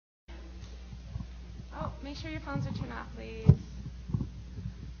Make sure your phones are turned off, please.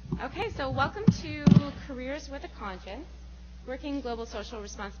 Okay, so welcome to Careers with a Conscience, Working Global Social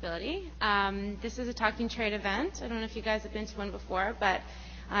Responsibility. This is a Talking Trade event. I don't know if you guys have been to one before, but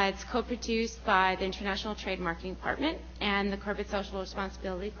it's co-produced by the International Trade Marketing Department and the Corporate Social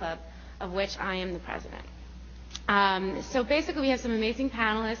Responsibility Club, of which I am the president. So basically, we have some amazing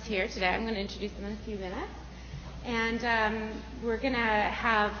panelists here today. I'm going to introduce them in a few minutes. And we're going to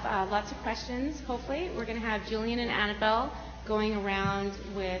have lots of questions, hopefully. We're going to have Julian and Annabelle going around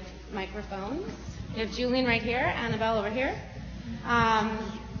with microphones. We have Julian right here, Annabelle over here.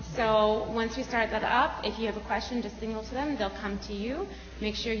 So once we start that up, if you have a question, just signal to them. They'll come to you.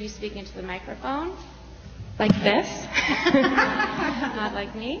 Make sure you speak into the microphone, like this, not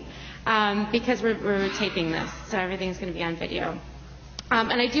like me, because we're taping this, so everything's going to be on video.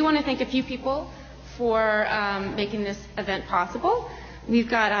 And I do want to thank a few people for making this event possible. We've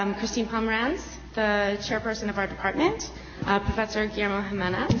got Christine Pomeranz, the chairperson of our department, Professor Guillermo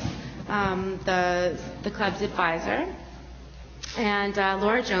Jimenez, the club's advisor, and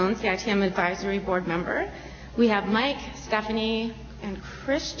Laura Jones, the ITM advisory board member. We have Mike, Stephanie, and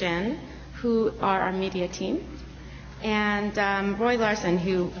Christian, who are our media team, and Roy Larson,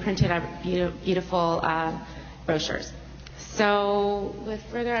 who printed our beautiful brochures. So with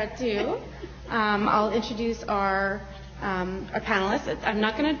further ado, I'll introduce our panelists. I'm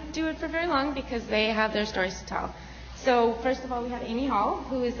not going to do it for very long because they have their stories to tell. So first of all, we have Amy Hall,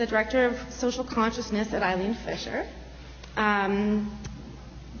 who is the Director of Social Consciousness at Eileen Fisher. Then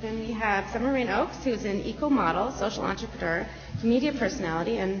we have Summer Rayne Oakes, who's an eco-model, social entrepreneur, media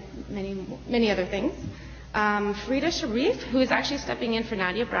personality, and many other things. Farida Sharif, who is actually stepping in for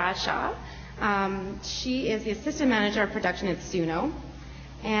Nadiyah Bradshaw. She is the Assistant Manager of Production at SUNO,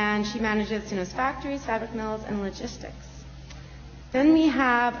 and she manages SUNO's factories, fabric mills, and logistics. Then we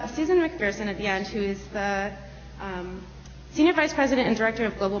have Susan McPherson at the end, who is the Senior Vice President and Director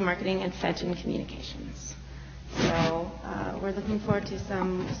of Global Marketing at Fenton Communications. So we're looking forward to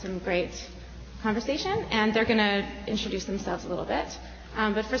some great conversation, and they're going to introduce themselves a little bit.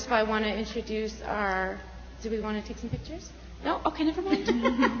 But first of all, I want to introduce our, do we want to take some pictures? No? Okay, never mind.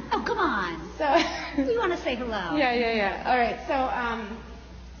 Oh, come on. So we want to say hello. Yeah. All right, so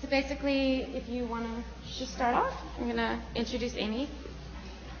basically, if you want to just start off, I'm going to introduce Amy.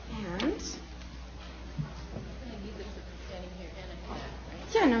 And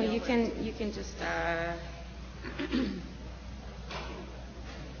yeah, no, you can just there we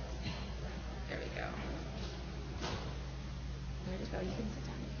go. Where to go? You can sit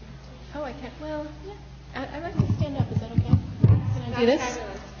down. Oh, I can't. Well, yeah. I'd like to stand up. Is that okay? Can I do this?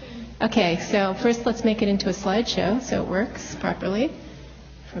 Okay, so first let's make it into a slideshow so it works properly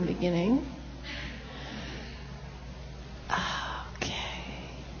from beginning. Okay.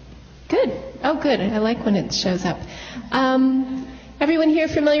 Good. Oh, good. I like when it shows up. Everyone here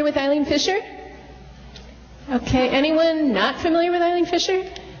familiar with Eileen Fisher? Okay. Anyone not familiar with Eileen Fisher?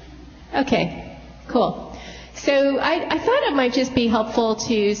 Okay. Cool. So I thought it might just be helpful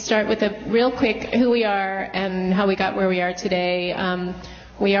to start with a real quick who we are and how we got where we are today.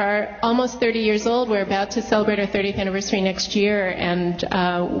 We are almost 30 years old. We're about to celebrate our 30th anniversary next year, and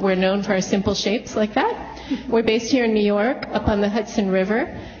we're known for our simple shapes like that. We're based here in New York, up on the Hudson River.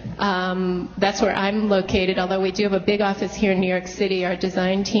 That's where I'm located, although we do have a big office here in New York City. Our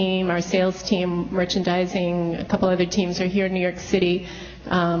design team, our sales team, merchandising, a couple other teams are here in New York City.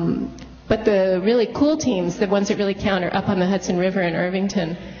 But the really cool teams, the ones that really count, are up on the Hudson River in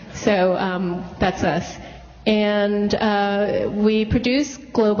Irvington. So that's us. And we produce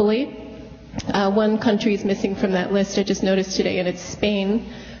globally. One country is missing from that list, I just noticed today, and it's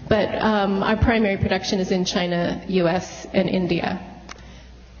Spain. But our primary production is in China, US, and India.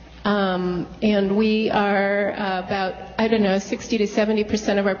 And we are about, 60 to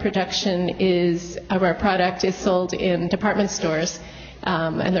 70% of our production of our product is sold in department stores.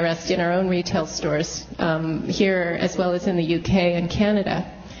 And the rest in our own retail stores here as well as in the UK and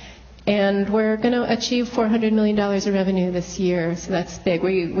Canada. And we're going to achieve $400 million of revenue this year, so that's big.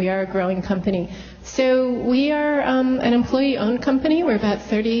 We are a growing company. So we are an employee-owned company. We're about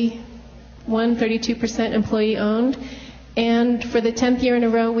 32% employee-owned. And for the 10th year in a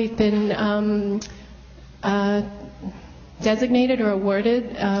row, we've been designated or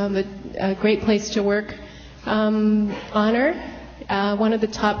awarded a Great Place to Work honor. One of the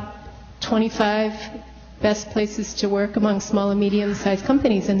top 25 best places to work among small and medium-sized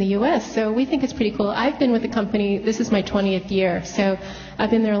companies in the U.S. So we think it's pretty cool. I've been with the company, this is my 20th year, so I've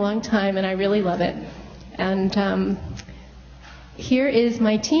been there a long time, and I really love it. And here is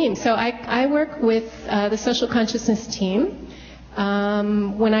my team. So I work with the social consciousness team.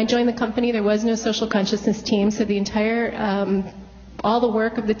 When I joined the company, there was no social consciousness team, so the entire, all the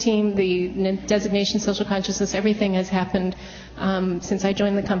work of the team, the designation, social consciousness, everything has happened since I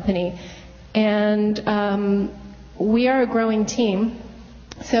joined the company. And we are a growing team.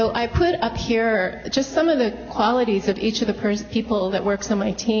 So I put up here just some of the qualities of each of the people that works on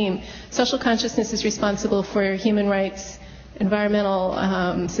my team. Social consciousness is responsible for human rights, environmental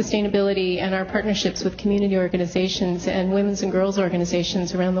sustainability, and our partnerships with community organizations and women's and girls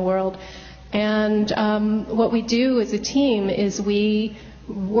organizations around the world. And what we do as a team is we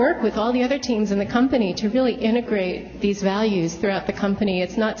work with all the other teams in the company to really integrate these values throughout the company.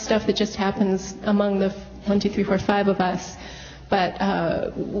 It's not stuff that just happens among the 1, 2, 3, 4, 5 of us. But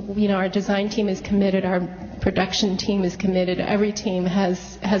our design team is committed, our production team is committed. Every team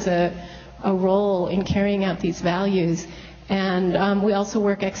has a role in carrying out these values. And we also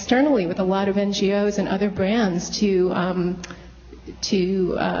work externally with a lot of NGOs and other brands to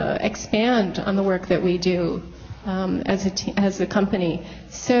expand on the work that we do as a company.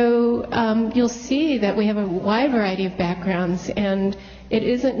 So you'll see that we have a wide variety of backgrounds, and it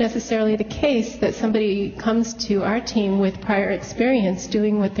isn't necessarily the case that somebody comes to our team with prior experience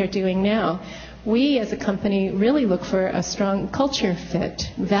doing what they're doing now. We as a company really look for a strong culture fit,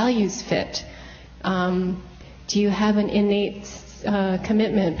 values fit. Do you have an innate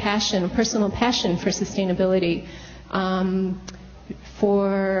commitment, passion, personal passion for sustainability,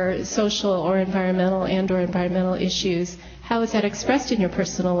 for social or environmental issues? How is that expressed in your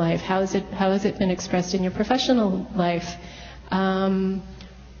personal life? How has it been expressed in your professional life?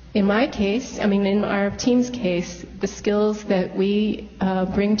 In my case, in our team's case, the skills that we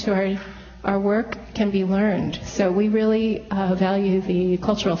bring to our work can be learned. So we really value the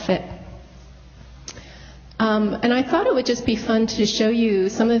cultural fit. And I thought it would just be fun to show you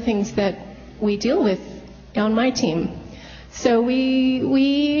some of the things that we deal with on my team. So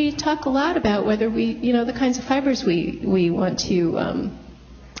we talk a lot about whether the kinds of fibers we want to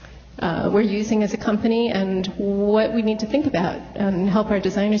we're using as a company and what we need to think about and help our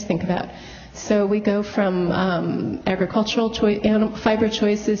designers think about. So we go from agricultural fiber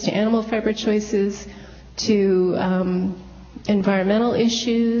choices to animal fiber choices to environmental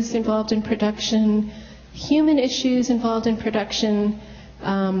issues involved in production, human issues involved in production,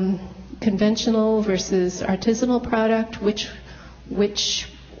 conventional versus artisanal product, which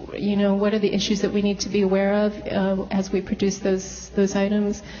what are the issues that we need to be aware of as we produce those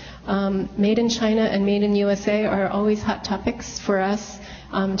items. Made in China and made in USA are always hot topics for us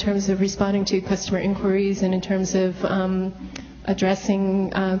in terms of responding to customer inquiries and in terms of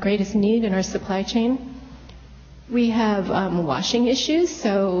addressing greatest need in our supply chain. We have washing issues,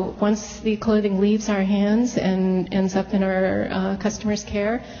 so once the clothing leaves our hands and ends up in our customers'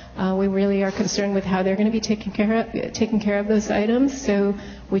 care, we really are concerned with how they're going to be taking care of those items. So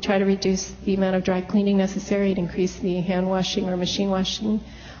we try to reduce the amount of dry cleaning necessary and increase the hand washing or machine washing.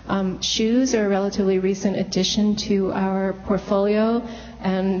 Shoes are a relatively recent addition to our portfolio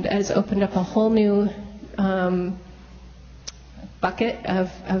and has opened up a whole new bucket of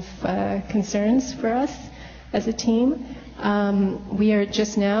concerns for us as a team. We are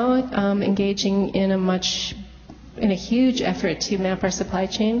just now engaging in a huge effort to map our supply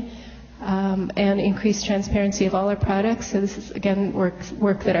chain and increase transparency of all our products. So this is, again,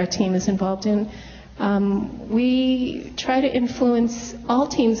 work that our team is involved in. We try to influence all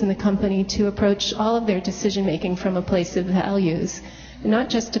teams in the company to approach all of their decision making from a place of values, not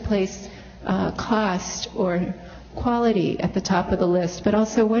just to place cost or quality at the top of the list, but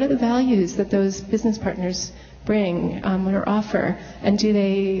also what are the values that those business partners bring or offer, and do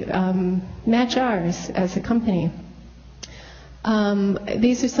they match ours as a company?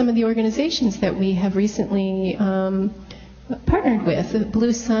 These are some of the organizations that we have recently partnered with: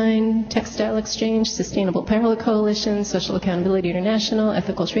 Blue Sign, Textile Exchange, Sustainable Apparel Coalition, Social Accountability International,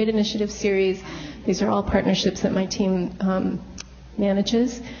 Ethical Trade Initiative Series. These are all partnerships that my team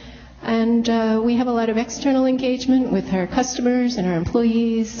manages. And we have a lot of external engagement with our customers and our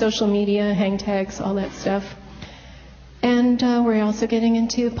employees, social media, hang tags, all that stuff. And we're also getting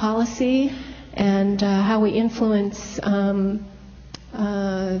into policy and how we influence the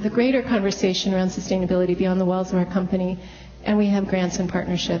greater conversation around sustainability beyond the walls of our company. And we have grants and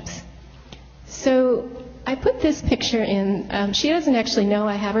partnerships. So I put this picture in. She doesn't actually know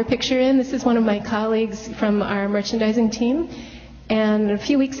I have her picture in. This is one of my colleagues from our merchandising team. And a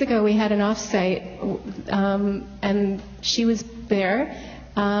few weeks ago, we had an off-site, and she was there,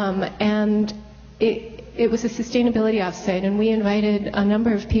 and it was a sustainability off-site, and we invited a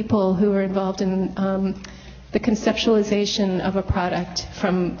number of people who were involved in the conceptualization of a product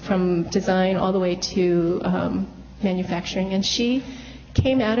from design all the way to manufacturing. And she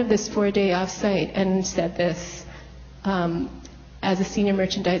came out of this 4-day offsite and said this, as a senior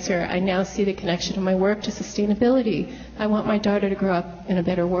merchandiser, I now see the connection of my work to sustainability. I want my daughter to grow up in a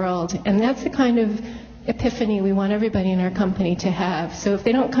better world. And that's the kind of epiphany we want everybody in our company to have. So if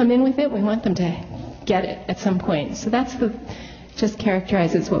they don't come in with it, we want them to get it at some point. So that's just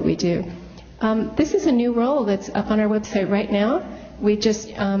characterizes what we do. This is a new role that's up on our website right now. We've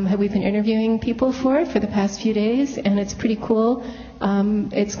been interviewing people for it for the past few days, and it's pretty cool.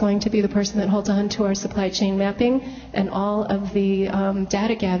 It's going to be the person that holds on to our supply chain mapping and all of the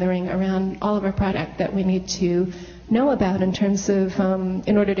data gathering around all of our product that we need to know about in terms of,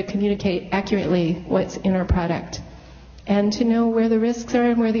 in order to communicate accurately what's in our product, and to know where the risks are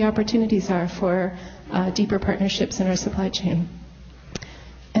and where the opportunities are for deeper partnerships in our supply chain.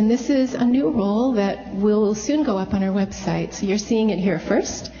 And this is a new role that will soon go up on our website. So you're seeing it here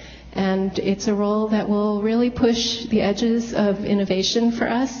first. And it's a role that will really push the edges of innovation for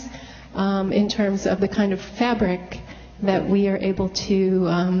us in terms of the kind of fabric that we are able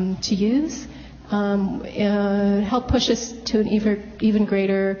to use, help push us to an even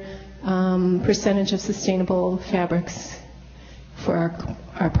greater percentage of sustainable fabrics for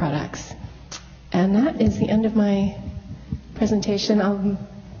our products. And that is the end of my presentation.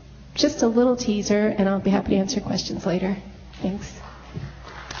 Just a little teaser, and I'll be happy to answer questions later. Thanks.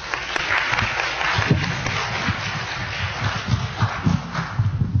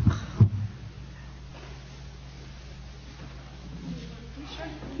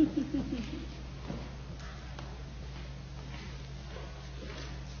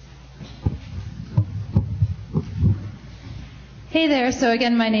 Hey there. So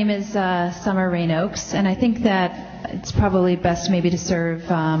again, my name is Rayne Oakes, and I think that it's probably best maybe to serve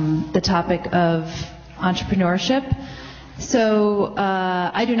the topic of entrepreneurship. So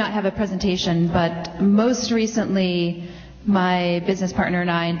I do not have a presentation, but most recently my business partner and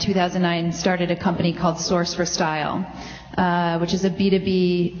I in 2009 started a company called Source for Style, which is a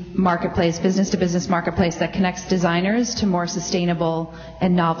B2B marketplace, business-to-business marketplace that connects designers to more sustainable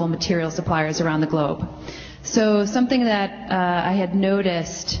and novel material suppliers around the globe. So something that I had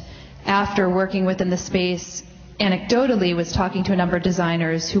noticed after working within the space anecdotally was talking to a number of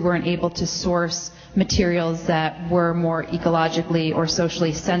designers who weren't able to source materials that were more ecologically or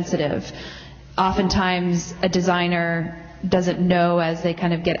socially sensitive. Oftentimes a designer doesn't know, as they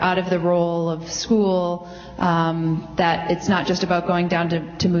kind of get out of the role of school, that it's not just about going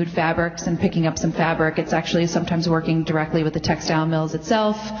down to Mood Fabrics and picking up some fabric. It's actually sometimes working directly with the textile mills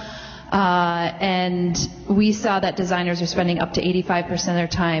itself. And we saw that designers are spending up to 85% of their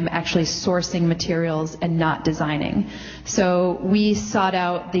time actually sourcing materials and not designing. So we sought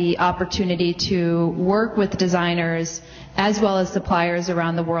out the opportunity to work with designers as well as suppliers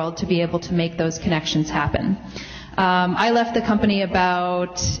around the world to be able to make those connections happen. I left the company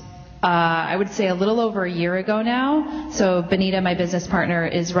about, I would say a little over a year ago now. So Benita, my business partner,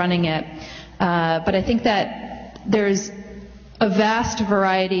 is running it. But I think that there's a vast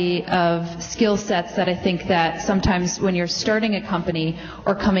variety of skill sets that I think that sometimes when you're starting a company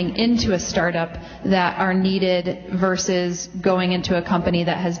or coming into a startup that are needed versus going into a company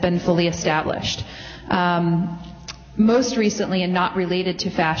that has been fully established. Most recently, and not related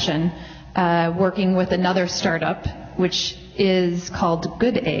to fashion, working with another startup which is called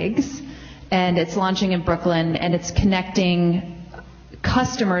Good Eggs, and it's launching in Brooklyn, and it's connecting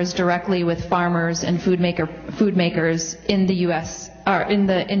customers directly with farmers and food makers in the U.S. or in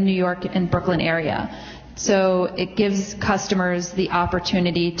New York and Brooklyn area. So it gives customers the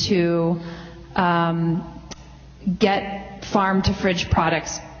opportunity to get farm to fridge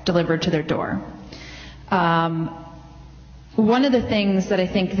products delivered to their door. One of the things that I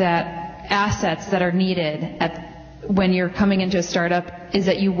think that assets that are needed when you're coming into a startup is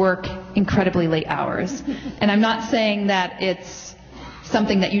that you work incredibly late hours. And I'm not saying that it's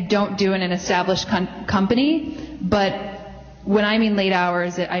something that you don't do in an established company, but when I mean late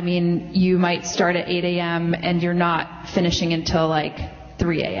hours, I mean you might start at 8 a.m. and you're not finishing until like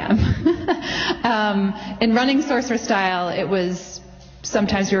 3 a.m. In running Source for Style, it was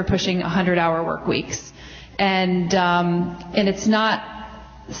sometimes we were pushing 100-hour work weeks, and it's not.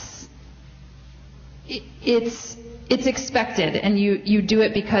 It's expected, and you do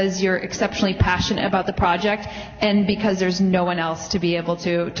it because you're exceptionally passionate about the project and because there's no one else to be able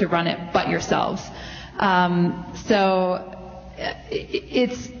to run it but yourselves. So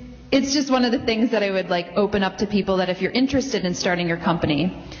it's just one of the things that I would like open up to people, that if you're interested in starting your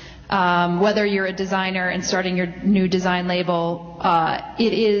company, whether you're a designer and starting your new design label,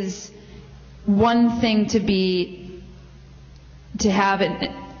 it is one thing to have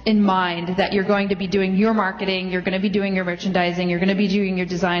in mind that you're going to be doing your marketing, you're going to be doing your merchandising, you're going to be doing your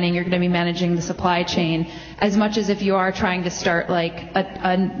designing, you're going to be managing the supply chain, as much as if you are trying to start like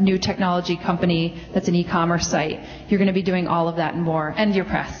a new technology company that's an e-commerce site. You're going to be doing all of that and more, and your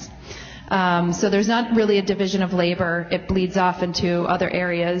press. So there's not really a division of labor. It bleeds off into other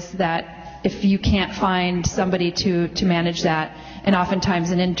areas that if you can't find somebody to manage that, and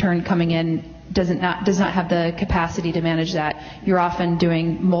oftentimes an intern coming in does not have the capacity to manage that, you're often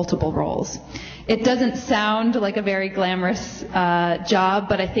doing multiple roles. It doesn't sound like a very glamorous job,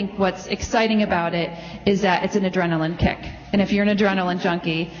 but I think what's exciting about it is that it's an adrenaline kick. And if you're an adrenaline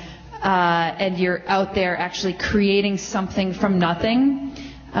junkie and you're out there actually creating something from nothing,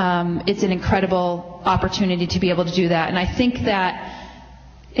 it's an incredible opportunity to be able to do that. And I think that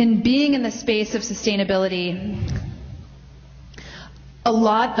in being in the space of sustainability, a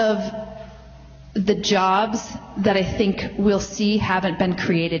lot of the jobs that I think we'll see haven't been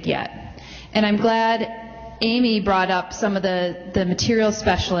created yet. And I'm glad Amy brought up some of the material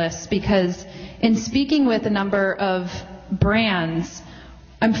specialists, because in speaking with a number of brands,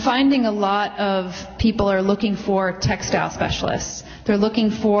 I'm finding a lot of people are looking for textile specialists. They're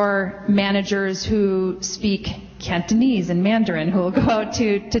looking for managers who speak Cantonese and Mandarin, who will go out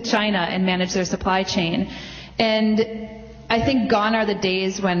to China and manage their supply chain. And I think gone are the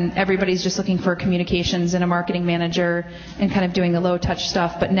days when everybody's just looking for communications and a marketing manager and kind of doing the low-touch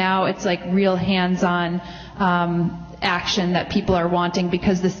stuff. But now it's like real hands-on action that people are wanting,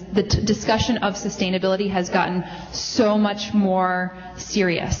 because the discussion of sustainability has gotten so much more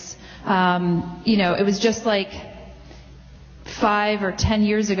serious. It was just like 5 or 10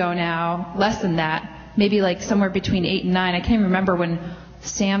 years ago now, less than that, maybe like somewhere between 8 and 9. I can't even remember when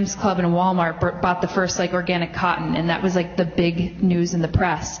Sam's Club and Walmart bought the first like organic cotton, and that was like the big news in the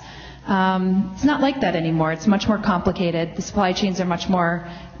press. It's not like that anymore. It's much more complicated. The supply chain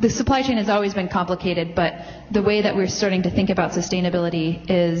has always been complicated, but the way that we're starting to think about sustainability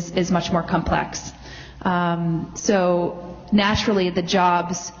is much more complex. So naturally the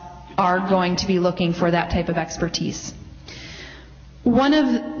jobs are going to be looking for that type of expertise. One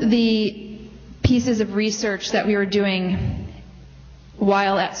of the pieces of research that we were doing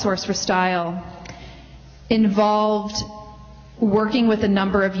while at Source for Style involved working with a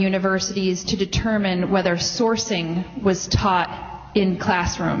number of universities to determine whether sourcing was taught in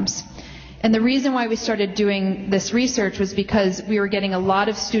classrooms. And the reason why we started doing this research was because we were getting a lot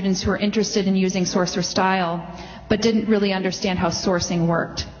of students who were interested in using Source for Style, but didn't really understand how sourcing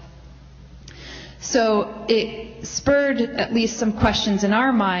worked. So it spurred at least some questions in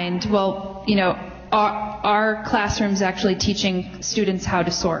our mind. Well, are classrooms actually teaching students how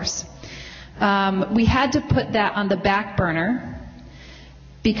to source? We had to put that on the back burner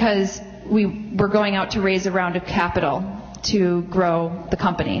because we were going out to raise a round of capital to grow the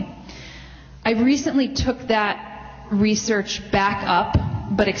company. I recently took that research back up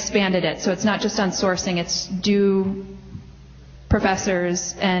but expanded it. So it's not just on sourcing, it's do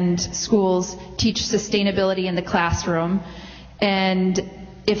professors and schools teach sustainability in the classroom? And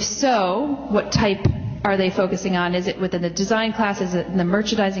if so, what type are they focusing on? Is it within the design class? Is it in the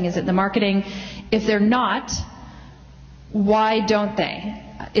merchandising? Is it in the marketing? If they're not, why don't they?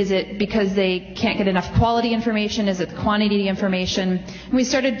 Is it because they can't get enough quality information? Is it the quantity information? And we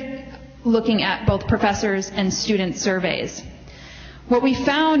started looking at both professors and student surveys. What we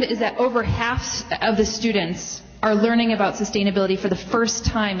found is that over half of the students are learning about sustainability for the first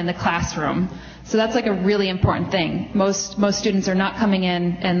time in the classroom. So that's like a really important thing. Most students are not coming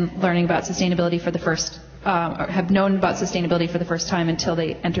in and learning about sustainability for the first, or have known about sustainability for the first time until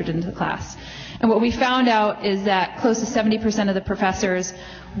they entered into the class. And what we found out is that close to 70% of the professors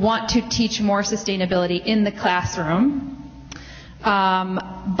want to teach more sustainability in the classroom,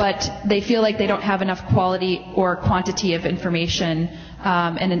 but they feel like they don't have enough quality or quantity of information,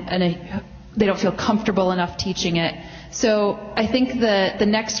 and they don't feel comfortable enough teaching it. So I think the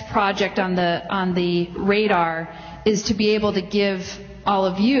next project on the radar is to be able to give all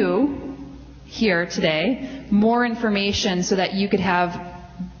of you here today more information so that you could have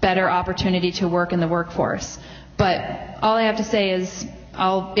better opportunity to work in the workforce. But all I have to say is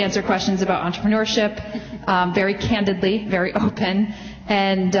I'll answer questions about entrepreneurship very candidly, very open,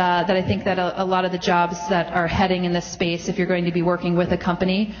 and that I think that a lot of the jobs that are heading in this space, if you're going to be working with a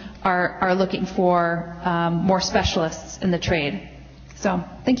company, are looking for more specialists in the trade. So,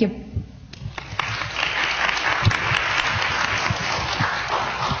 thank you.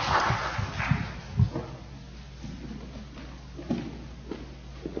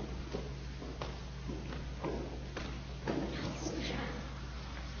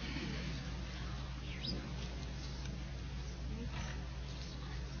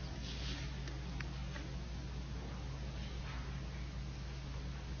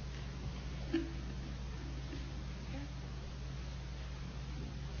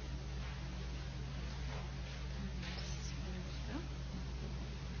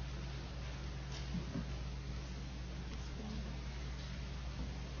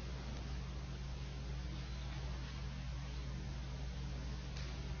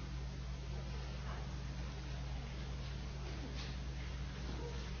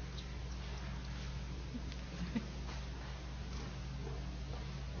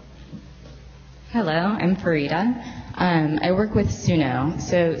 Hello, I'm Farida. I work with SUNO.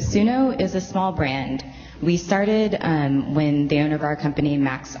 So SUNO is a small brand. We started when the owner of our company,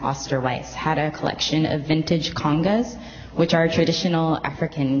 Max Osterweiss, had a collection of vintage congas, which are traditional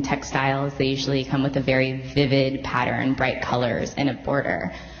African textiles. They usually come with a very vivid pattern, bright colors, and a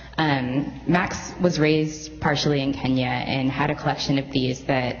border. Max was raised partially in Kenya and had a collection of these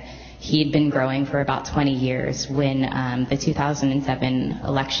that he'd been growing for about 20 years when the 2007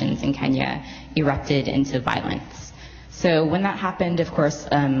 elections in Kenya erupted into violence. So when that happened, of course,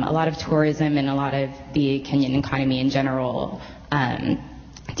 a lot of tourism and a lot of the Kenyan economy in general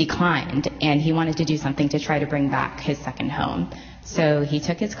declined, and he wanted to do something to try to bring back his second home. So he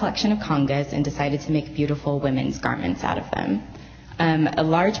took his collection of congas and decided to make beautiful women's garments out of them. A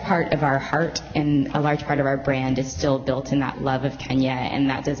large part of our heart and a large part of our brand is still built in that love of Kenya and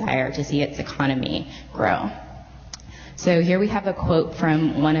that desire to see its economy grow. So here we have a quote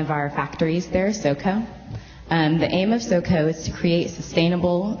from one of our factories there, SOCO. The aim of SOCO is to create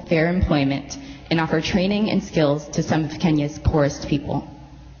sustainable, fair employment and offer training and skills to some of Kenya's poorest people.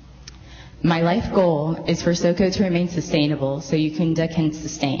 My life goal is for SOCO to remain sustainable so Ukunda can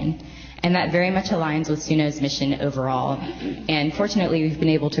sustain. And that very much aligns with SUNO's mission overall. And fortunately, we've been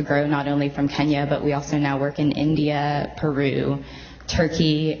able to grow not only from Kenya, but we also now work in India, Peru,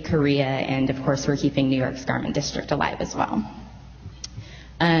 Turkey, Korea, and of course, we're keeping New York's garment district alive as well.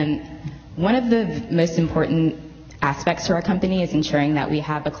 One of the most important aspects to our company is ensuring that we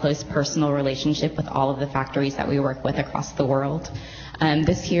have a close personal relationship with all of the factories that we work with across the world.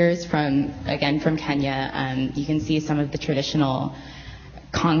 This here is from Kenya. You can see some of the traditional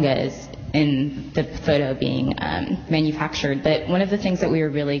congas in the photo being manufactured, but one of the things that we were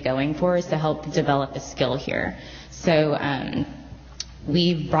really going for is to help develop a skill here. So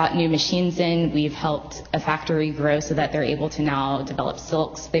we've brought new machines in, we've helped a factory grow so that they're able to now develop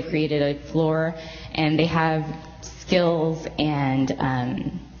silks. They've created a floor, and they have skills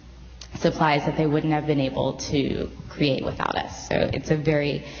and supplies that they wouldn't have been able to create without us. So it's a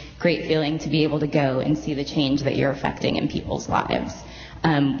very great feeling to be able to go and see the change that you're affecting in people's lives.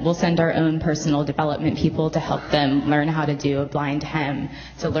 We'll send our own personal development people to help them learn how to do a blind hem,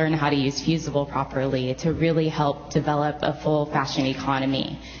 to learn how to use fusible properly, to really help develop a full fashion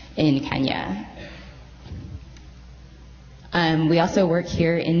economy in Kenya. We also work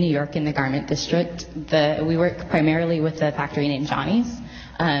here in New York in the garment district. We work primarily with a factory named Johnny's.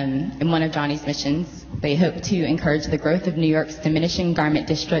 In one of Johnny's missions, they hope to encourage the growth of New York's diminishing garment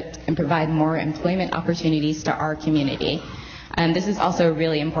district and provide more employment opportunities to our community. This is also a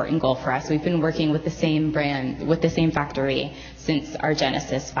really important goal for us. We've been working with the same brand, with the same factory since our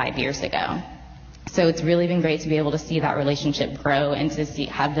genesis 5 years ago. So it's really been great to be able to see that relationship grow and to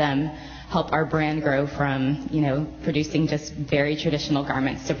have them help our brand grow from, producing just very traditional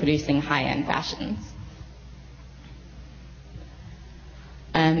garments to producing high-end fashions.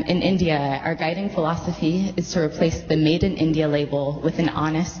 In India, our guiding philosophy is to replace the Made in India label with an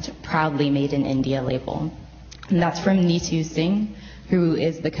honest, proudly Made in India label. And that's from Neetu Singh, who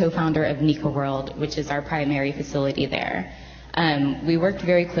is the co-founder of Nika World, which is our primary facility there. We worked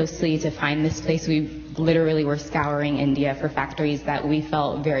very closely to find this place. We literally were scouring India for factories that we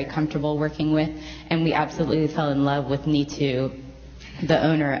felt very comfortable working with, and we absolutely fell in love with Neetu, the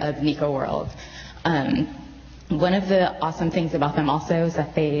owner of Nika World. One of the awesome things about them also is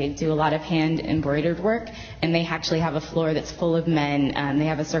that they do a lot of hand embroidered work, and they actually have a floor that's full of men. They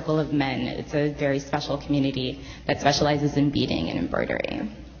have a circle of men. It's a very special community that specializes in beading and embroidery.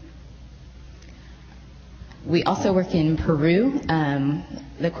 We also work in Peru.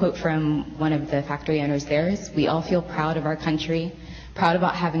 The quote from one of the factory owners there is, "We all feel proud of our country, proud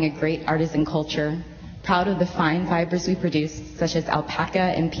about having a great artisan culture, proud of the fine fibers we produce, such as alpaca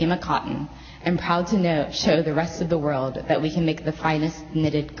and pima cotton, and proud to show the rest of the world that we can make the finest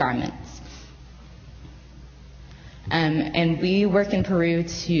knitted garments." And we work in Peru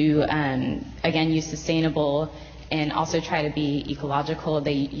to, again, use sustainable and also try to be ecological.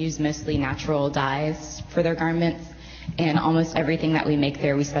 They use mostly natural dyes for their garments, and almost everything that we make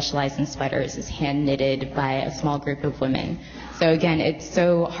there, we specialize in sweaters, is hand knitted by a small group of women. So again, it's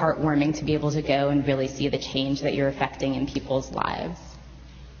so heartwarming to be able to go and really see the change that you're affecting in people's lives.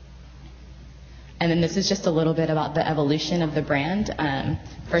 And then this is just a little bit about the evolution of the brand.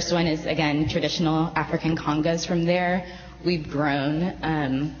 First one is, again, traditional African congas. From there, we've grown.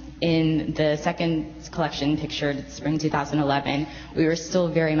 In the second collection pictured, spring 2011, we were still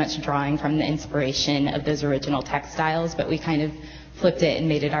very much drawing from the inspiration of those original textiles, but we kind of flipped it and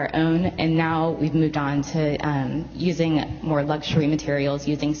made it our own. And now we've moved on to using more luxury materials,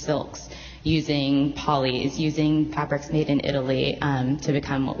 using silks, using polys, using fabrics made in Italy to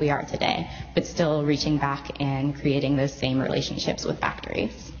become what we are today, but still reaching back and creating those same relationships with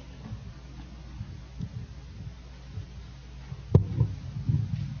factories.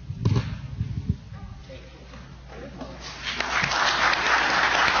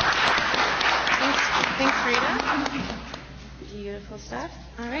 Thanks, Rita. Beautiful stuff.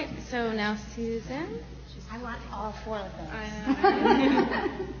 All right, so now Susan. I want all four of those.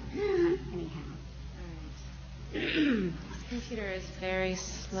 Anyhow. This computer is very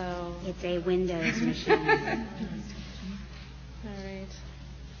slow. It's a Windows machine. All right.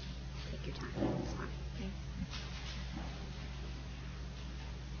 Take your time. It's fine.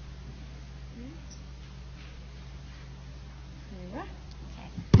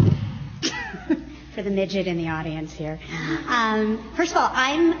 For the midget in the audience here. First of all,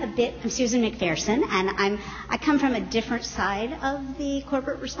 I'm Susan McPherson, and I come from a different side of the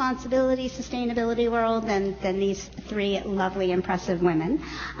corporate responsibility, sustainability world than these three lovely, impressive women.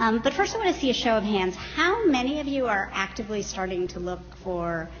 But first I want to see a show of hands. How many of you are actively starting to look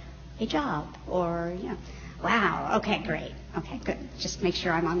for a job or, wow, okay, great. Okay, good. Just make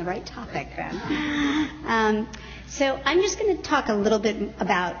sure I'm on the right topic then. So I'm just going to talk a little bit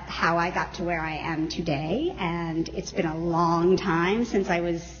about how I got to where I am today, and it's been a long time since I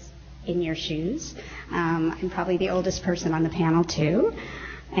was in your shoes. I'm probably the oldest person on the panel, too.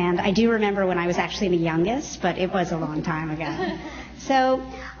 And I do remember when I was actually the youngest, but it was a long time ago. So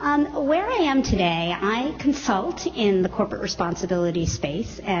where I am today, I consult in the corporate responsibility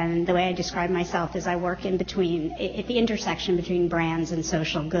space, and the way I describe myself is I work at the intersection between brands and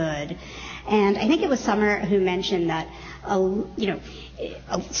social good. And I think it was Summer who mentioned that,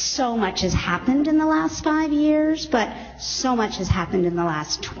 so much has happened in the last 5 years, but so much has happened in the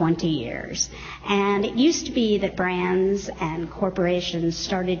last 20 years. And it used to be that brands and corporations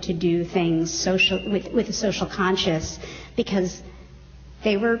started to do things with a social conscience because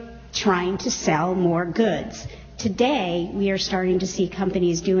they were trying to sell more goods. Today, we are starting to see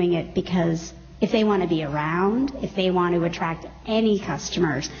companies doing it because if they want to be around, if they want to attract any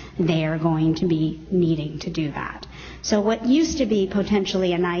customers, they are going to be needing to do that. So what used to be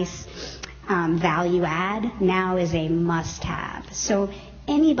potentially a nice value add now is a must-have. So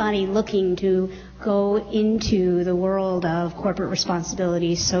anybody looking to go into the world of corporate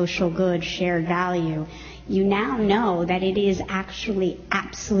responsibility, social good, shared value, you now know that it is actually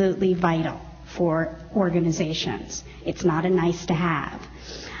absolutely vital for organizations. It's not a nice to have.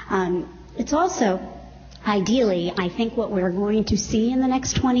 It's also, ideally, I think what we're going to see in the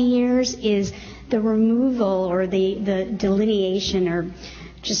next 20 years is the removal or the delineation, or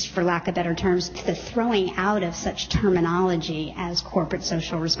just for lack of better terms, the throwing out of such terminology as corporate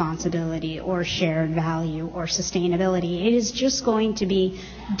social responsibility or shared value or sustainability. It is just going to be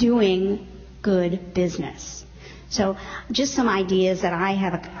doing good business. So just some ideas that I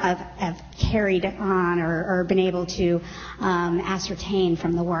have carried on or been able to ascertain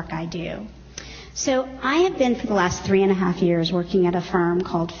from the work I do. So I have been for the last 3.5 years working at a firm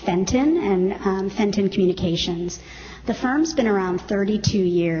called Fenton and Fenton Communications. The firm's been around 32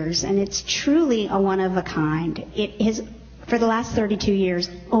 years, and it's truly a one of a kind. It has, for the last 32 years,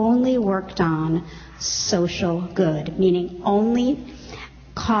 only worked on social good, meaning only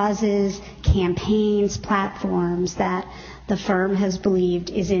causes, campaigns, platforms that the firm has believed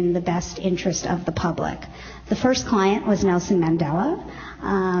is in the best interest of the public. The first client was Nelson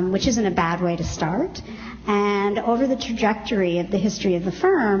Mandela, which isn't a bad way to start. And over the trajectory of the history of the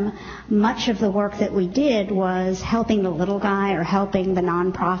firm, much of the work that we did was helping the little guy or helping the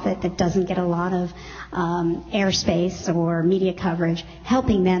nonprofit that doesn't get a lot of airspace or media coverage,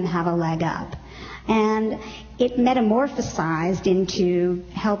 helping them have a leg up. And it metamorphosized into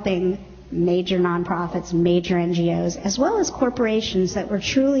helping major nonprofits, major NGOs, as well as corporations that were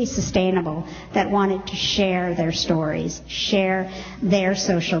truly sustainable, that wanted to share their stories, share their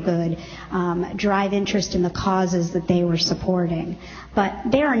social good, drive interest in the causes that they were supporting.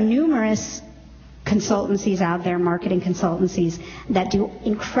 But there are numerous consultancies out there, marketing consultancies, that do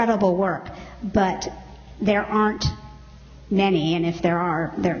incredible work, but there aren't many, and if there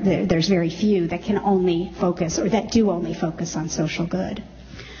are, there's very few that can only focus, or that do only focus on social good.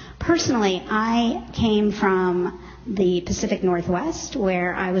 Personally, I came from the Pacific Northwest,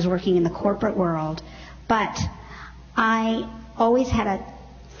 where I was working in the corporate world, but I always had a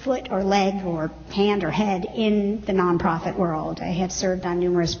foot or leg or hand or head in the nonprofit world. I have served on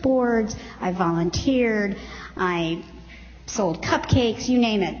numerous boards, I volunteered, I sold cupcakes, you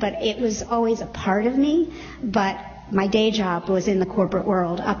name it, but it was always a part of me. But my day job was in the corporate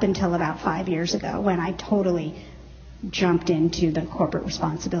world up until about 5 years ago, when I totally jumped into the corporate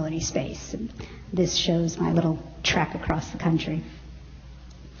responsibility space. And this shows my little trek across the country.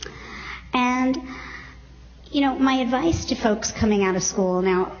 And, my advice to folks coming out of school,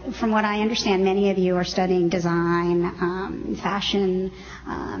 now, from what I understand, many of you are studying design, fashion,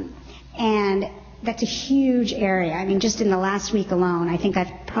 and that's a huge area. I mean, just in the last week alone, I think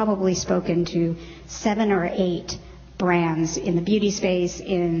I've probably spoken to 7 or 8 brands in the beauty space,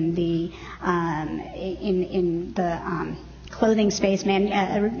 in the clothing space,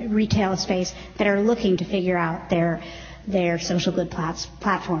 retail space, that are looking to figure out their social good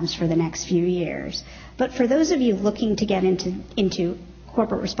platforms for the next few years. But for those of you looking to get into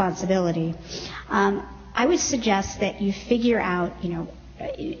corporate responsibility, I would suggest that you figure out,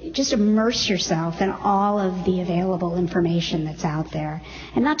 just immerse yourself in all of the available information that's out there.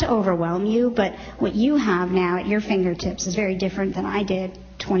 And not to overwhelm you, but what you have now at your fingertips is very different than I did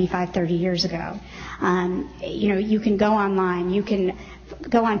 25, 30 years ago. You can go online, you can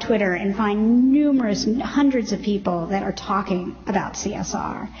go on Twitter and find hundreds of people that are talking about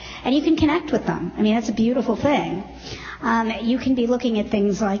CSR. And you can connect with them. I mean, that's a beautiful thing. You can be looking at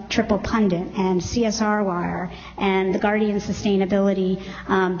things like Triple Pundit and CSR Wire and the Guardian Sustainability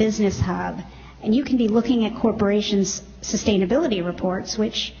Business Hub. And you can be looking at corporations' sustainability reports,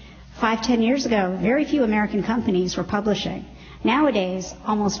 which 5-10 years ago, very few American companies were publishing. Nowadays,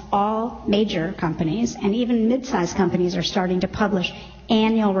 almost all major companies and even mid-sized companies are starting to publish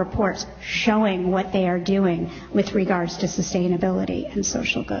annual reports showing what they are doing with regards to sustainability and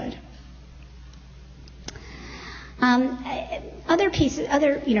social good. Other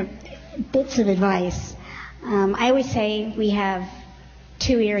bits of advice. I always say we have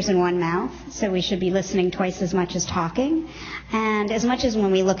 2 ears and 1 mouth, so we should be listening twice as much as talking. And as much as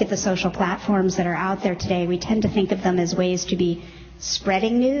when we look at the social platforms that are out there today, we tend to think of them as ways to be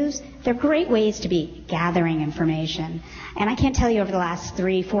spreading news, they're great ways to be gathering information. And I can't tell you over the last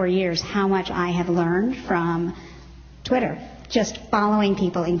 3-4 years how much I have learned from Twitter, just following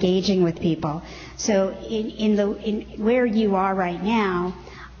people, engaging with people. So in where you are right now,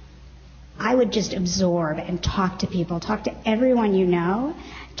 I would just absorb and talk to people, talk to everyone you know,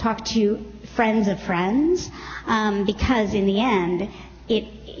 talk to friends of friends, because in the end,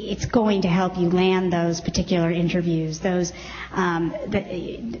 it's going to help you land those particular interviews, those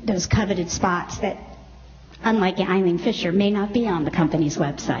coveted spots that, unlike Eileen Fisher, may not be on the company's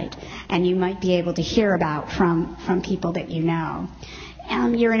website, and you might be able to hear about from people that you know.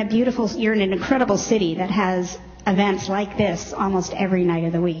 You're in an incredible city that has events like this almost every night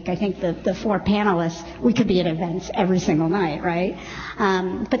of the week. I think the 4 panelists, we could be at events every single night, right?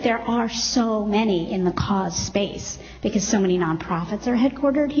 But there are so many in the cause space because so many nonprofits are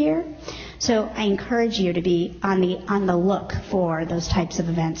headquartered here. So I encourage you to be on the look for those types of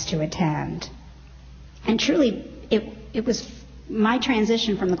events to attend. And truly, it was my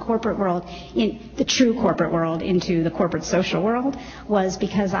transition from the corporate world, in the true corporate world, into the corporate social world was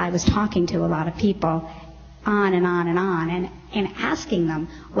because I was talking to a lot of people on and on and on, and asking them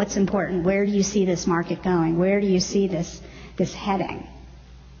what's important, where do you see this market going, where do you see this heading.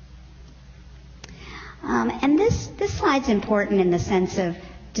 And this slide's important in the sense of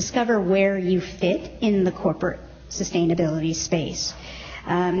discover where you fit in the corporate sustainability space.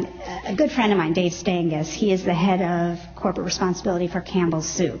 A good friend of mine, Dave Stangus, he is the head of corporate responsibility for Campbell's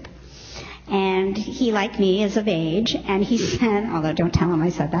Soup. And he, like me, is of age, and he said, although don't tell him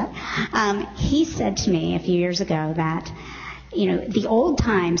I said that, he said to me a few years ago that, the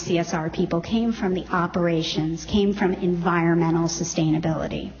old-time CSR people came from the operations, came from environmental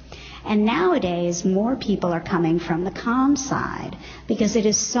sustainability. And nowadays, more people are coming from the comm side because it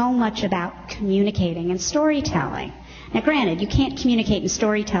is so much about communicating and storytelling. Now, granted, you can't communicate and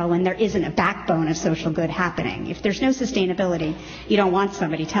storytell when there isn't a backbone of social good happening. If there's no sustainability, you don't want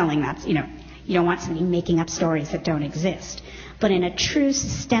somebody telling that, you don't want somebody making up stories that don't exist. But in a true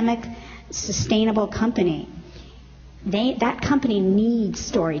systemic, sustainable company, that company needs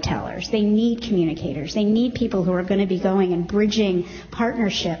storytellers. They need communicators. They need people who are going to be going and bridging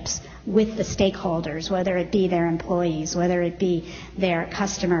partnerships with the stakeholders, whether it be their employees, whether it be their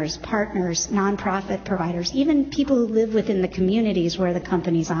customers, partners, nonprofit providers, even people who live within the communities where the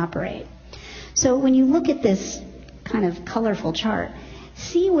companies operate. So when you look at this kind of colorful chart,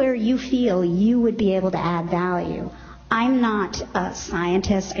 see where you feel you would be able to add value. I'm not a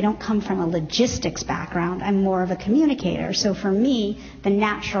scientist. I don't come from a logistics background. I'm more of a communicator. So for me, the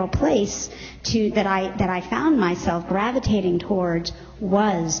natural place that I found myself gravitating towards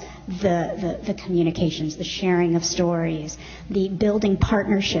was the communications, the sharing of stories, the building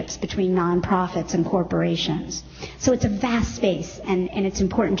partnerships between nonprofits and corporations. So it's a vast space, and it's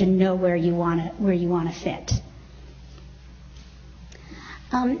important to know where you want to fit.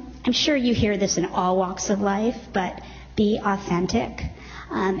 I'm sure you hear this in all walks of life, but be authentic.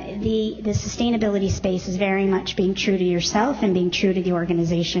 The sustainability space is very much being true to yourself and being true to the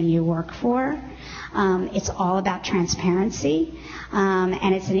organization you work for. It's all about transparency,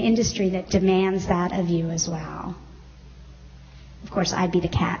 and it's an industry that demands that of you as well. Of course, I'd be the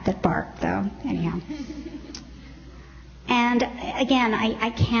cat that barked, though. Anyhow. And again, I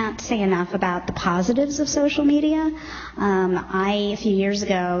can't say enough about the positives of social media. A few years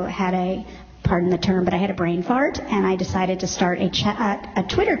ago, pardon the term, but I had a brain fart, and I decided to start a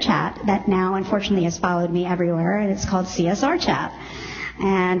Twitter chat that now, unfortunately, has followed me everywhere, and it's called CSR Chat.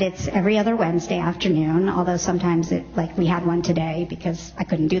 And it's every other Wednesday afternoon, although sometimes we had one today because I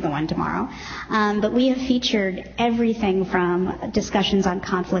couldn't do the one tomorrow. But we have featured everything from discussions on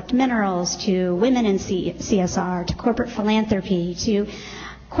conflict minerals to women in CSR to corporate philanthropy to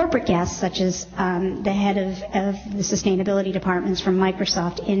corporate guests such as the head of the sustainability departments from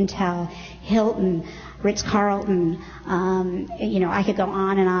Microsoft, Intel, Hilton, Ritz-Carlton. I could go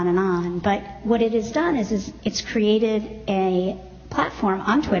on and on and on. But what it has done is it's created a platform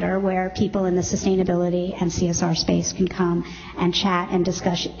on Twitter where people in the sustainability and CSR space can come and chat and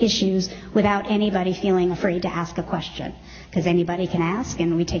discuss issues without anybody feeling afraid to ask a question, because anybody can ask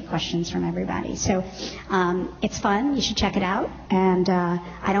and we take questions from everybody. So it's fun. You should check it out. And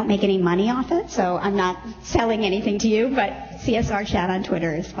I don't make any money off it, so I'm not selling anything to you, but CSR Chat on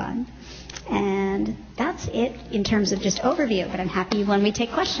Twitter is fun. And that's it in terms of just overview, but I'm happy when we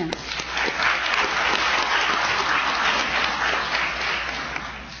take questions.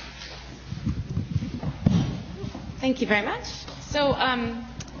 Thank you very much. So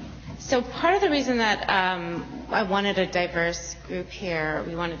part of the reason that I wanted a diverse group here,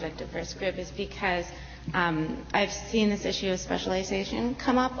 is because I've seen this issue of specialization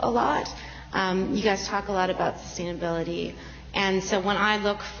come up a lot. You guys talk a lot about sustainability, and so when I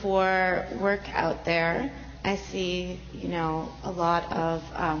look for work out there, I see, a lot of,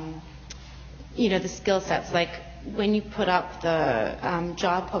 the skill sets. Like when you put up the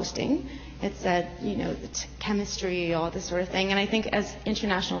job posting, it said, the chemistry, all this sort of thing. And I think as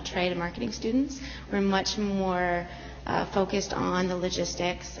international trade and marketing students, we're much more focused on the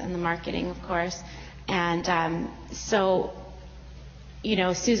logistics and the marketing, of course. And so,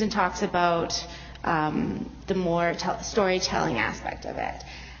 Susan talks about the more storytelling aspect of it.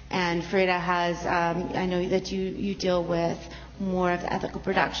 And Frida has, I know that you deal with more of the ethical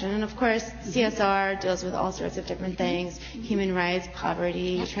production. And of course, CSR deals with all sorts of different things: human rights,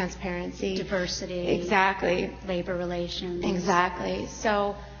 poverty, transparency, diversity, exactly, labor relations, exactly.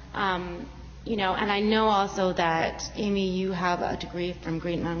 So, and I know also that Amy, you have a degree from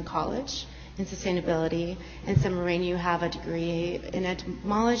Green Mountain College in sustainability, and Summer Rayne, you have a degree in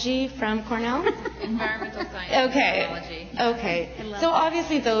entomology from Cornell. Environmental science. Okay. Okay. So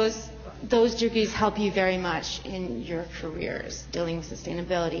obviously those degrees help you very much in your careers dealing with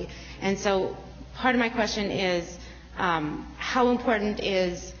sustainability. And so part of my question is, how important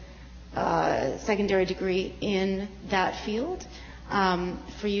is a secondary degree in that field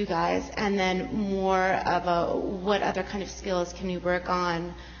for you guys? And then more of what other kind of skills can we work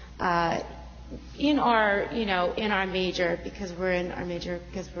on in our major, because we're in our major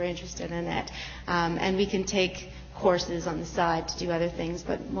because we're interested in it. And we can take courses on the side to do other things,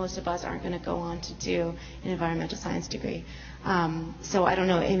 but most of us aren't going to go on to do an environmental science degree. So I don't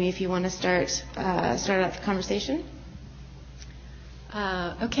know, Amy, if you want to start out the conversation.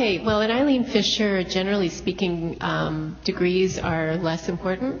 Okay, well, at Eileen Fisher, generally speaking, degrees are less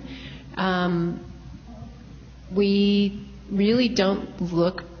important. We really don't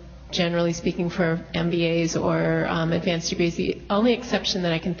look, generally speaking, for MBAs or advanced degrees. The only exception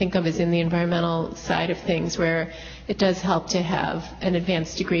that I can think of is in the environmental side of things, where it does help to have an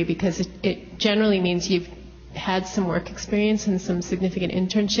advanced degree, because it generally means you've had some work experience and some significant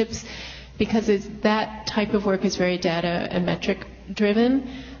internships, because that type of work is very data and metric driven.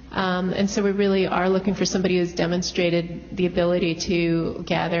 And so we really are looking for somebody who's demonstrated the ability to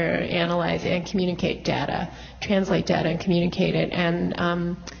gather, analyze, and communicate data, translate data and communicate it.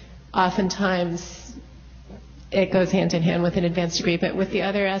 And oftentimes it goes hand in hand with an advanced degree. But with the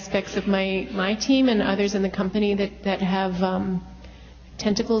other aspects of my team and others in the company that have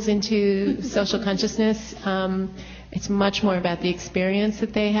tentacles into social consciousness, it's much more about the experience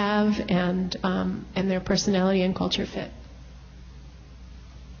that they have and their personality and culture fit.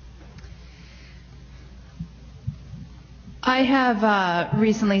 I have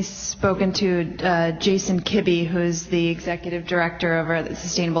recently spoken to Jason Kibbe, who's the executive director of the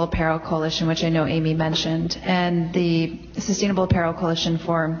Sustainable Apparel Coalition, which I know Amy mentioned. And the Sustainable Apparel Coalition,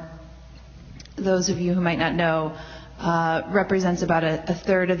 for those of you who might not know, represents about a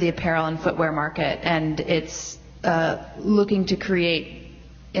third of the apparel and footwear market, and it's looking to create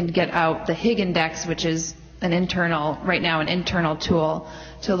and get out the HIG index, which is an internal tool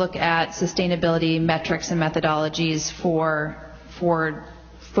to look at sustainability metrics and methodologies for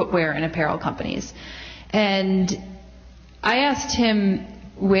footwear and apparel companies. And I asked him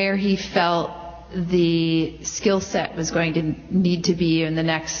where he felt the skill set was going to need to be in the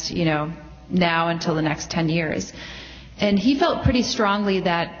next, now until the next 10 years. And he felt pretty strongly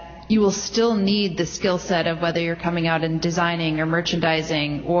that you will still need the skill set of whether you're coming out and designing or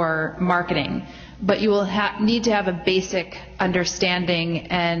merchandising or marketing, but you will need to have a basic understanding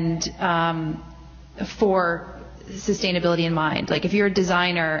and for sustainability in mind. Like if you're a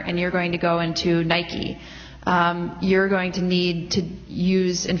designer and you're going to go into Nike, you're going to need to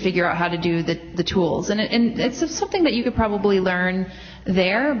use and figure out how to do the tools. And it's something that you could probably learn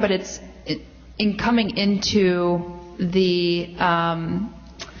there, but in coming into the,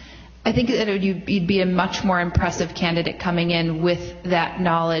 I think that you'd be a much more impressive candidate coming in with that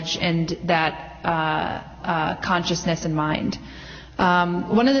knowledge and that consciousness in mind.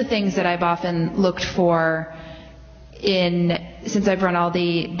 One of the things that I've often looked for since I've run all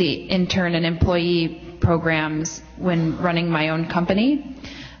the intern and employee programs when running my own company,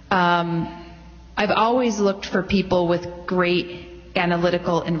 I've always looked for people with great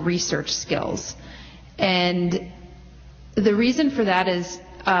analytical and research skills. And the reason for that is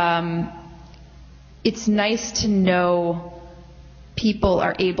it's nice to know people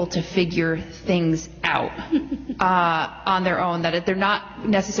are able to figure things out on their own, that they're not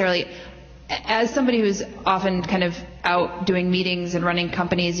necessarily, as somebody who's often kind of out doing meetings and running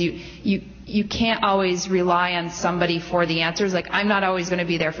companies, you can't always rely on somebody for the answers. Like, I'm not always going to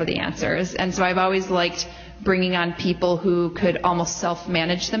be there for the answers. And so I've always liked bringing on people who could almost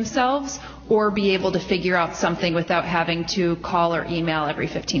self-manage themselves or be able to figure out something without having to call or email every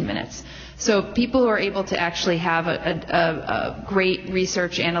 15 minutes. So people who are able to actually have a great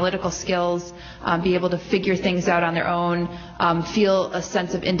research analytical skills, be able to figure things out on their own, feel a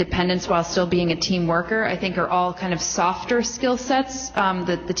sense of independence while still being a team worker, I think are all kind of softer skill sets.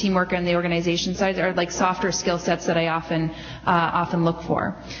 The team worker and the organization side are like softer skill sets that I often look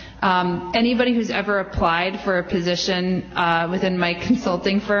for. Anybody who's ever applied for a position within my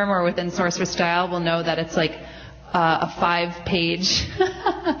consulting firm or within Source for Style will know that it's like a five-page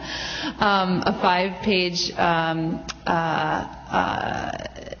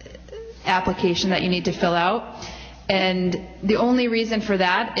application that you need to fill out. And the only reason for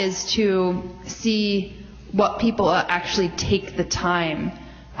that is to see what people actually take the time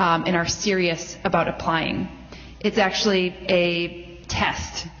and are serious about applying. It's actually a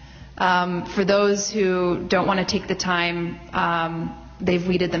test. For those who don't want to take the time, they've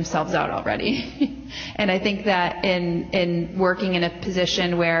weeded themselves out already. And I think that in working in a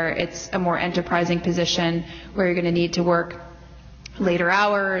position where it's a more enterprising position, where you're going to need to work later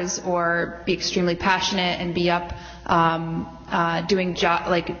hours or be extremely passionate and be up doing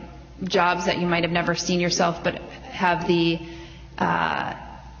jobs that you might have never seen yourself, but have the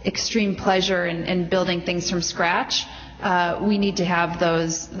extreme pleasure in building things from scratch, we need to have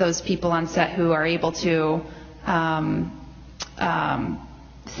those people on set who are able to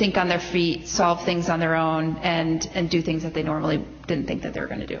think on their feet, solve things on their own, and do things that they normally didn't think that they were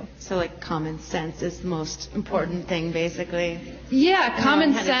going to do. So like common sense is the most important thing, basically. Yeah,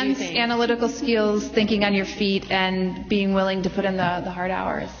 common sense, analytical skills, thinking on your feet, and being willing to put in the hard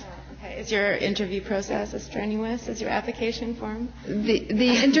hours. Okay. Is your interview process as strenuous as your application form?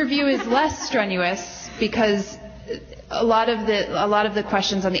 The interview is less strenuous because a lot of the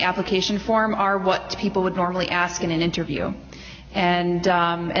questions on the application form are what people would normally ask in an interview.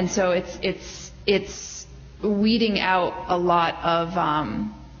 And so it's weeding out a lot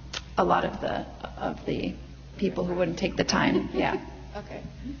of the people who wouldn't take the time. Yeah. Okay.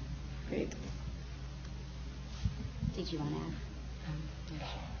 Great. Did you want to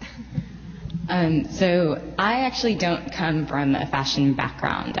add? So I actually don't come from a fashion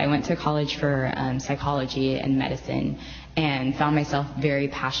background. I went to college for psychology and medicine and found myself very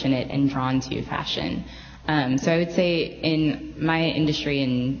passionate and drawn to fashion. So I would say in my industry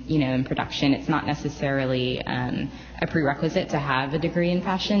and, in production, it's not necessarily a prerequisite to have a degree in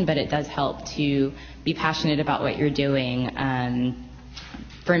fashion, but it does help to be passionate about what you're doing.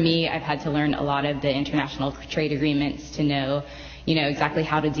 For me, I've had to learn a lot of the international trade agreements to know, exactly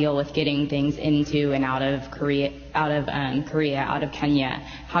how to deal with getting things into and out of Korea, out of Kenya,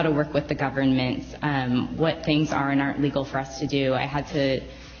 how to work with the governments, what things are and aren't legal for us to do. I had to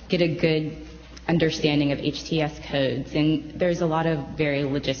get a good understanding of HTS codes, and there's a lot of very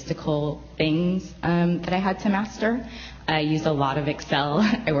logistical things that I had to master. I use a lot of Excel.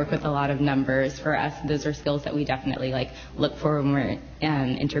 I work with a lot of numbers. For us, those are skills that we definitely look for when we're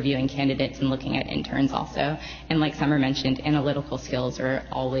interviewing candidates and looking at interns also. And like Summer mentioned, analytical skills are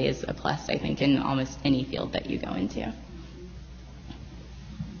always a plus, I think, in almost any field that you go into.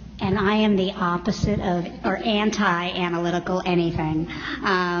 And I am the opposite of, or anti-analytical anything.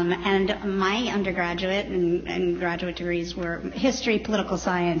 And my undergraduate and graduate degrees were history, political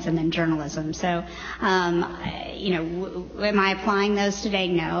science, and then journalism. So, am I applying those today?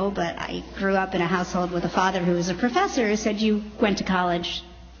 No, but I grew up in a household with a father who was a professor who said you went to college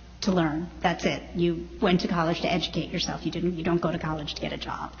to learn. That's it. You went to college to educate yourself. You don't go to college to get a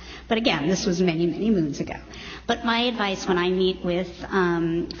job. But again, this was many, many moons ago. But my advice when I meet with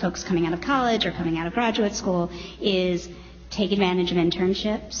folks coming out of college or coming out of graduate school is take advantage of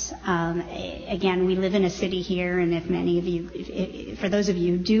internships. Again, we live in a city here, and if many of you, for those of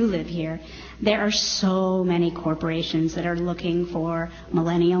you who do live here, there are so many corporations that are looking for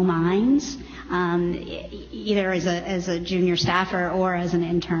millennial minds, either as a junior staffer or as an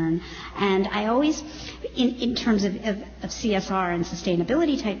intern. And I always, in terms of CSR and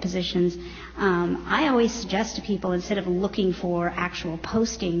sustainability type positions, I always suggest to people, instead of looking for actual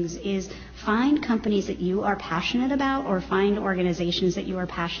postings, is find companies that you are passionate about, or find organizations that you are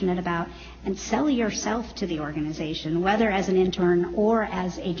passionate about, and sell yourself to the organization, whether as an intern or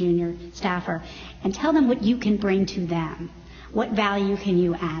as a junior staffer, and tell them what you can bring to them. What value can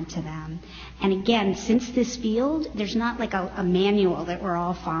you add to them? And again, since this field, there's not like a manual that we're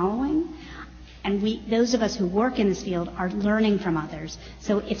all following. And those of us who work in this field are learning from others.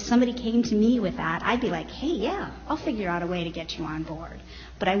 So if somebody came to me with that, I'd be like, hey, yeah, I'll figure out a way to get you on board.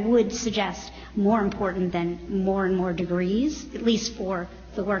 But I would suggest, more important than more and more degrees, at least for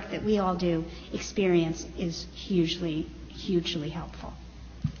the work that we all do, experience is hugely, hugely helpful.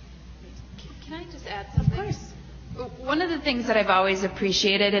 Can I just add something? Of course. One of the things that I've always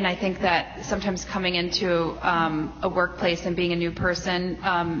appreciated, and I think that sometimes coming into a workplace and being a new person,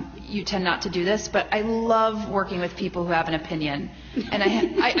 you tend not to do this, but I love working with people who have an opinion. And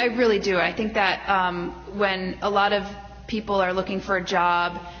I really do. I think that when a lot of people are looking for a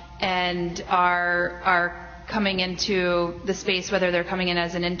job and are coming into the space, whether they're coming in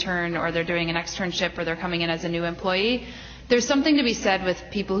as an intern or they're doing an externship or they're coming in as a new employee, there's something to be said with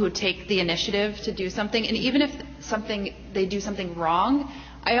people who take the initiative to do something. And even if they do something wrong,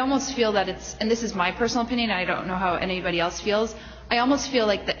 I almost feel that it's, and this is my personal opinion, I don't know how anybody else feels, I almost feel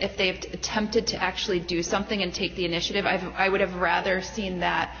like that if they've attempted to actually do something and take the initiative, I would have rather seen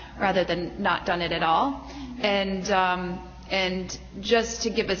that rather than not done it at all. And just to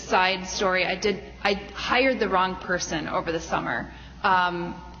give a side story, I hired the wrong person over the summer,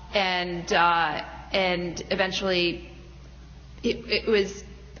 and eventually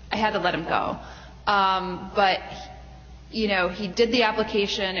I had to let him go. But he did the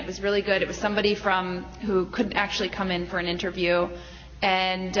application. It was really good. It was somebody who couldn't actually come in for an interview,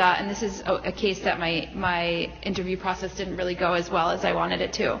 and this is a case that my interview process didn't really go as well as I wanted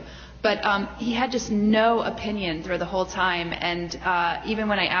it to. But he had just no opinion through the whole time, and even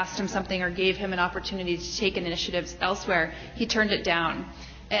when I asked him something or gave him an opportunity to take initiatives elsewhere, he turned it down.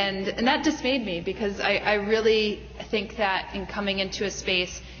 And that dismayed me, because I really think that in coming into a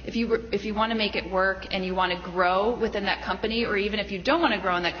space, if you want to make it work and you want to grow within that company, or even if you don't want to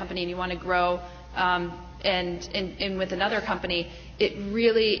grow in that company and you want to grow and with another company, it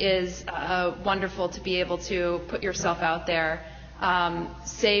really is wonderful to be able to put yourself out there,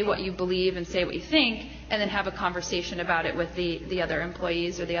 say what you believe and say what you think, and then have a conversation about it with the other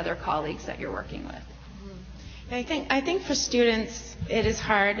employees or the other colleagues that you're working with. I think for students, it is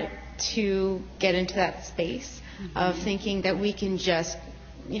hard to get into that space of thinking that we can just,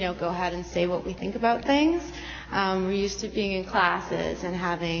 go ahead and say what we think about things. We're used to being in classes and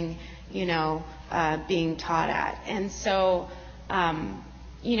having, being taught at. And so,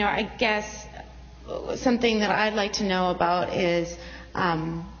 I guess something that I'd like to know about is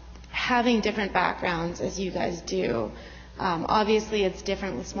having different backgrounds as you guys do. Obviously, it's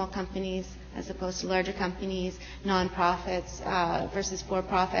different with small companies as opposed to larger companies, nonprofits versus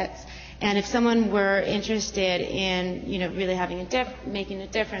for-profits. And if someone were interested in, really having making a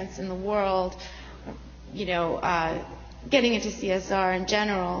difference in the world, getting into CSR in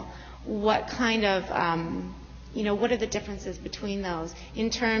general, what kind of, what are the differences between those in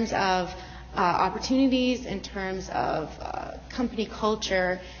terms of opportunities, in terms of company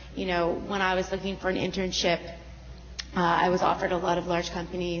culture? When I was looking for an internship, I was offered a lot of large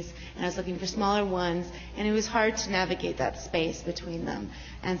companies, and I was looking for smaller ones, and it was hard to navigate that space between them.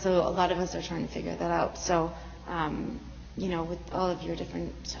 And so a lot of us are trying to figure that out. So, with all of your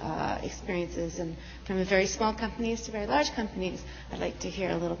different experiences, and from very small companies to very large companies, I'd like to hear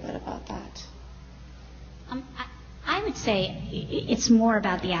a little bit about that. I would say it's more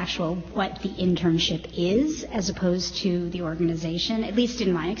about the actual what the internship is as opposed to the organization, at least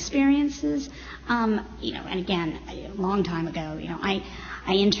in my experiences. And again, a long time ago, I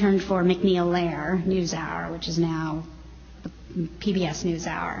interned for McNeil-Lehrer NewsHour, which is now the PBS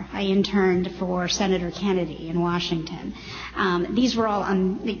NewsHour. I interned for Senator Kennedy in Washington. These were all,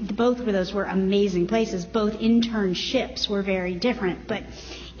 both of those were amazing places. Both internships were very different, but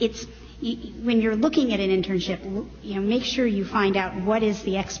when you're looking at an internship, make sure you find out what is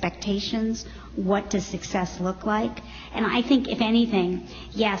the expectations, what does success look like. And I think, if anything,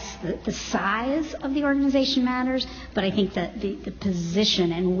 yes, the size of the organization matters, but I think that the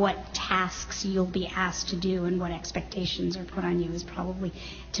position and what tasks you'll be asked to do and what expectations are put on you is probably,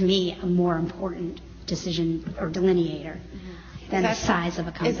 to me, a more important decision or delineator. Than the size of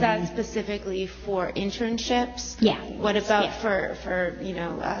a company. Is that specifically for internships? Yeah. What about for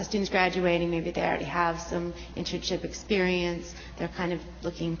students graduating? Maybe they already have some internship experience. They're kind of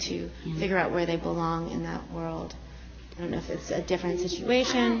looking to figure out where they belong in that world. I don't know if it's a different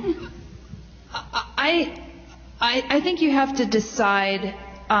situation. I think you have to decide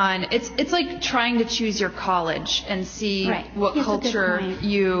on it's like trying to choose your college and see what culture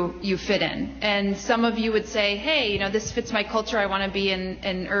you fit in. And some of you would say, hey, this fits my culture. I want to be in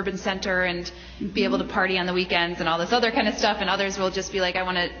an urban center and be able to party on the weekends and all this other kind of stuff. And others will just be like, I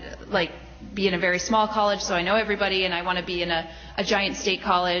want to be in a very small college so I know everybody, and I want to be in a giant state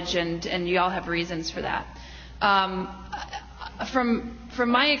college, and you all have reasons for that. From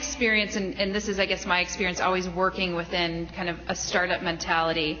my experience, and this is, I guess, my experience always working within kind of a startup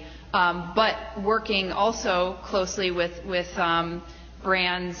mentality, but working also closely with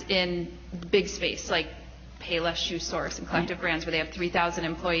brands in big space, like Payless Shoe Source and Collective Brands, where they have 3,000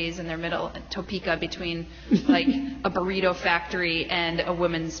 employees in their middle, Topeka between like a burrito factory and a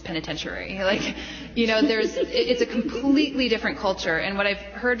women's penitentiary. It's a completely different culture. And what I've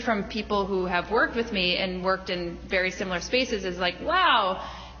heard from people who have worked with me and worked in very similar spaces is like, wow,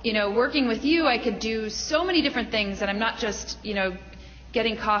 working with you, I could do so many different things, and I'm not just,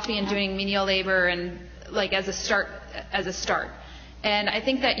 getting coffee and doing menial labor and as a start. And I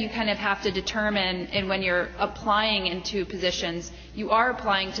think that you kind of have to determine, and when you're applying into positions, you are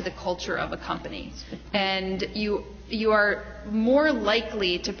applying to the culture of a company. And you are more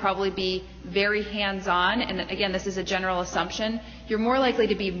likely to probably be very hands-on, and again, this is a general assumption, you're more likely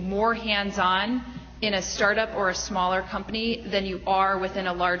to be more hands-on in a startup or a smaller company than you are within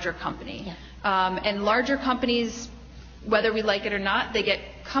a larger company. Yeah. And larger companies, whether we like it or not, they get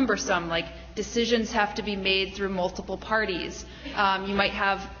cumbersome. Decisions have to be made through multiple parties. You might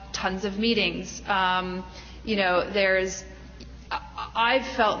have tons of meetings. I've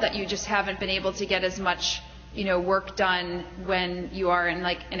felt that you just haven't been able to get as much, work done when you are in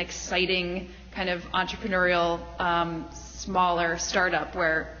an exciting kind of entrepreneurial, smaller startup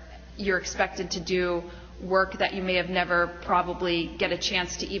where you're expected to do work that you may have never probably get a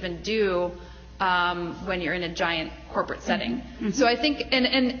chance to even do when you're in a giant corporate setting. Mm-hmm. So I think,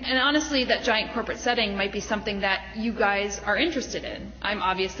 and honestly, that giant corporate setting might be something that you guys are interested in. I'm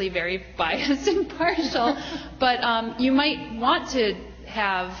obviously very biased and partial, but you might want to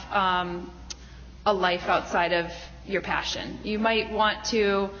have a life outside of your passion. You might want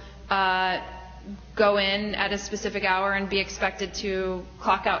to go in at a specific hour and be expected to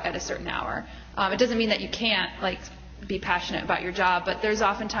clock out at a certain hour. It doesn't mean that you can't be passionate about your job, but there's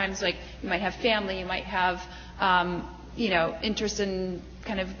oftentimes you might have family, you might have interest in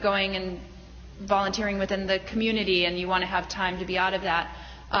kind of going and volunteering within the community, and you want to have time to be out of that.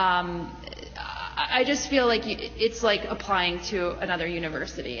 I just feel like it's like applying to another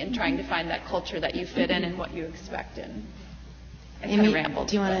university and trying to find that culture that you fit in and what you expect in. Amy,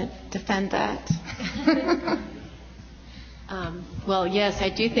 do you want to defend that? Well, yes, I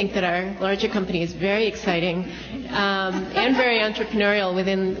do think that our larger company is very exciting and very entrepreneurial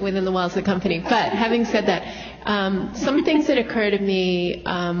within the walls of the company. But having said that, some things that occur to me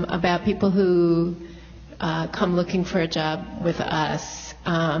about people who come looking for a job with us.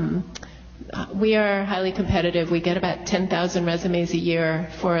 We are highly competitive. We get about 10,000 resumes a year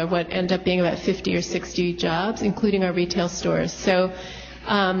for what end up being about 50 or 60 jobs, including our retail stores. So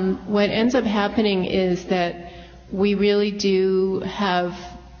what ends up happening is that we really do have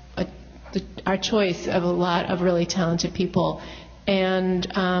our choice of a lot of really talented people. And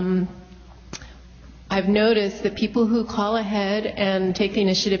I've noticed that people who call ahead and take the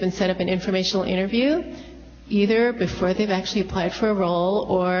initiative and set up an informational interview, either before they've actually applied for a role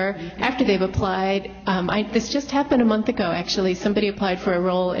or after they've applied. This just happened a month ago, actually. Somebody applied for a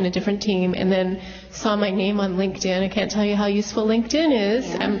role in a different team and then saw my name on LinkedIn. I can't tell you how useful LinkedIn is.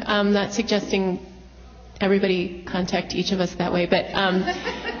 Yeah. I'm not suggesting everybody contact each of us that way, but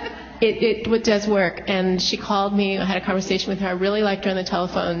it does work. And she called me. I had a conversation with her. I really liked her on the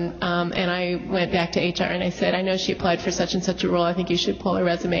telephone, and I went back to HR and I said, I know she applied for such and such a role. I think you should pull her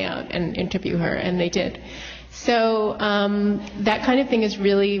resume out and interview her, and they did. So that kind of thing is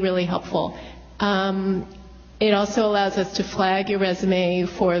really, really helpful. It also allows us to flag your resume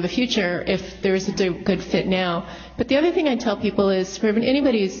for the future if there isn't a good fit now. But the other thing I tell people is, for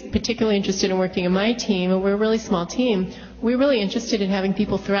anybody who's particularly interested in working in my team, and we're a really small team, we're really interested in having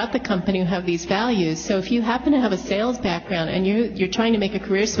people throughout the company who have these values. So if you happen to have a sales background and you're trying to make a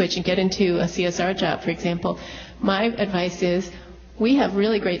career switch and get into a CSR job, for example, my advice is, we have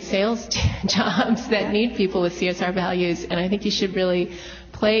really great sales jobs that need people with CSR values, and I think you should really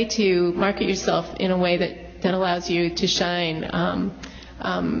play to market yourself in a way that allows you to shine,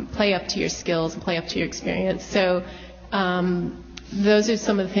 play up to your skills, and play up to your experience. So those are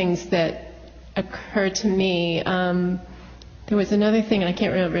some of the things that occur to me. There was another thing, and I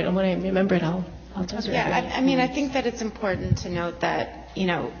can't remember it, and when I remember it, I'll just remember it. I mean, I think that it's important to note that,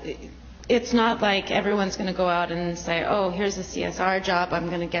 it's not like everyone's going to go out and say, oh, here's a CSR job, I'm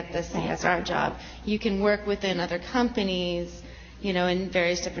going to get this CSR job. You can work within other companies, in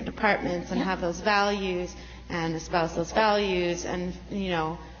various different departments and have those values and espouse those values and,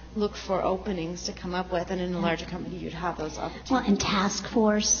 look for openings to come up with. And in a larger company, you'd have those opportunities. Well, and task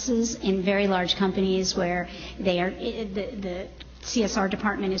forces in very large companies where they are, the CSR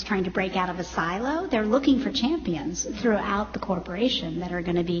department is trying to break out of a silo, they're looking for champions throughout the corporation that are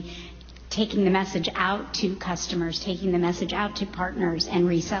going to be taking the message out to customers, taking the message out to partners and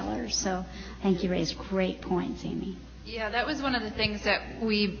resellers. So I think you raised great points, Amy. Yeah, that was one of the things that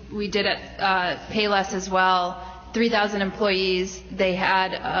we did at Payless as well. 3,000 employees. They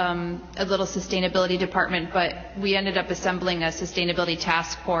had a little sustainability department, but we ended up assembling a sustainability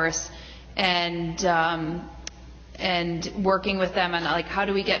task force and working with them on, like, how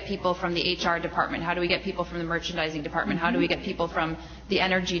do we get people from the HR department? How do we get people from the merchandising department? How do we get people from the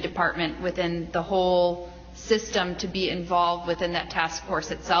energy department within the whole system to be involved within that task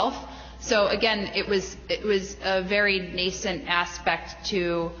force itself? So again, it was a very nascent aspect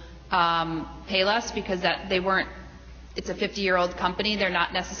to Payless because it's a 50-year-old company. They're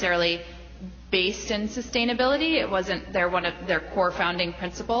not necessarily based in sustainability. It wasn't one of their core founding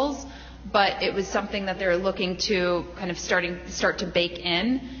principles. But it was something that they're looking to kind of start to bake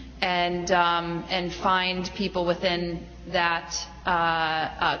in and find people within that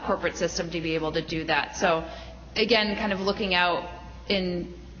corporate system to be able to do that. So again, kind of looking out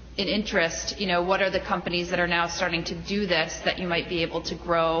in interest, what are the companies that are now starting to do this that you might be able to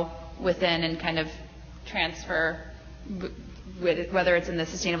grow within and kind of transfer, whether it's in the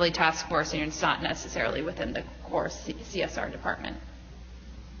sustainability task force or it's not necessarily within the core CSR department.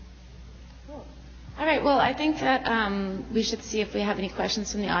 All right, well, I think that we should see if we have any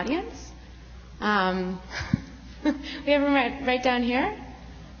questions from the audience. We have them right down here.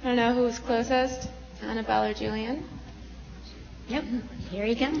 I don't know who was closest, Annabelle or Julian. Yep, here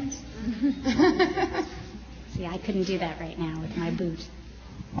he comes. See, I couldn't do that right now with my boot.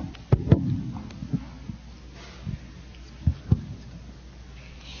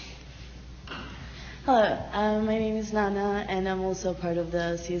 Hello, my name is Nana, and I'm also part of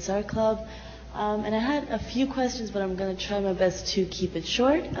the CSR Club. And I had a few questions, but I'm going to try my best to keep it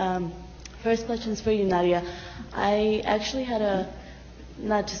short. First question is for you, Nadiyah. I actually had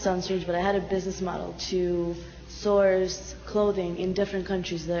not to sound strange, but I had a business model to source clothing in different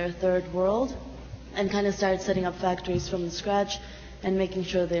countries that are third world and kind of start setting up factories from scratch and making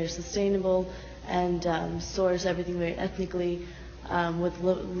sure they're sustainable and source everything very ethnically with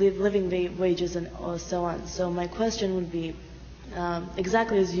living wages and so on. So my question would be,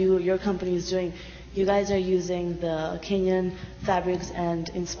 exactly as your company is doing, you guys are using the Kenyan fabrics and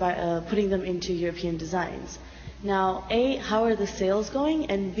putting them into European designs. Now, A, how are the sales going?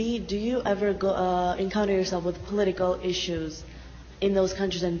 And B, do you ever encounter yourself with political issues in those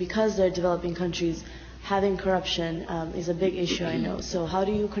countries? And because they're developing countries, having corruption is a big issue, I know. So how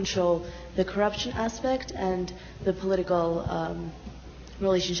do you control the corruption aspect and the political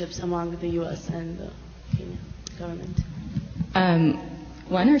relationships among the U.S. and the Kenyan government?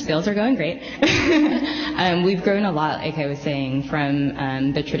 Our sales are going great. We've grown a lot, like I was saying,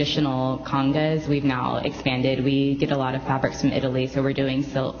 from the traditional congas. We've now expanded. We get a lot of fabrics from Italy, so we're doing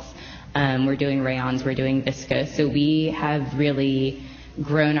silks. we're doing rayons, we're doing viscose. So we have really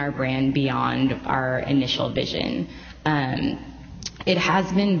grown our brand beyond our initial vision. It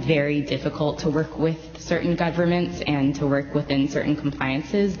has been very difficult to work with certain governments and to work within certain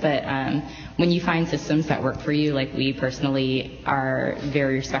compliances, but when you find systems that work for you, like we personally are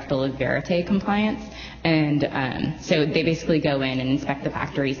very respectful of Verite compliance, and so they basically go in and inspect the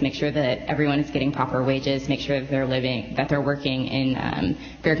factories, make sure that everyone is getting proper wages, make sure that they're working in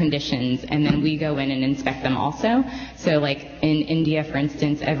fair conditions, and then we go in and inspect them also. So like in India, for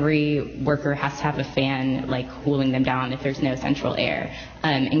instance, every worker has to have a fan like cooling them down if there's no central air.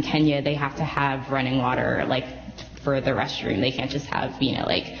 In Kenya, they have to have running water like for the restroom. They can't just have,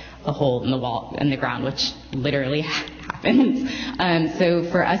 like a hole in the wall, in the ground, which literally happens. So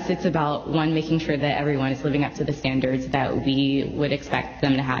for us, it's about, one, making sure that everyone is living up to the standards that we would expect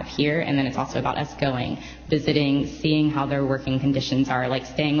them to have here. And then it's also about us going, visiting, seeing how their working conditions are, like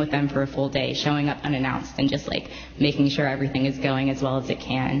staying with them for a full day, showing up unannounced, and just like making sure everything is going as well as it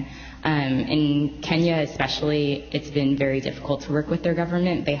can. In Kenya especially, it's been very difficult to work with their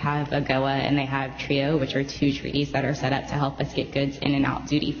government. They have AGOA and they have TRIO, which are 2 treaties that are set up to help us get goods in and out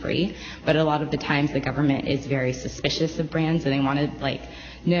duty-free. But a lot of the times the government is very suspicious of brands, and they want to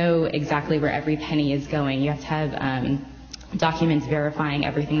know exactly where every penny is going. You have to have documents verifying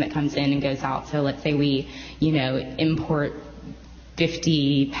everything that comes in and goes out. So let's say we, import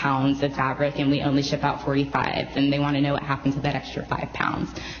 50 pounds of fabric and we only ship out 45, then they want to know what happened to that extra 5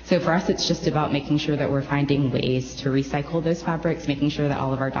 pounds. So for us, it's just about making sure that we're finding ways to recycle those fabrics, making sure that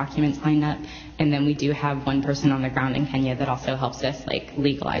all of our documents line up, and then we do have one person on the ground in Kenya that also helps us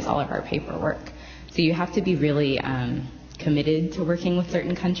legalize all of our paperwork. So you have to be really committed to working with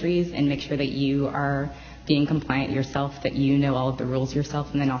certain countries and make sure that you are being compliant yourself, that you know all of the rules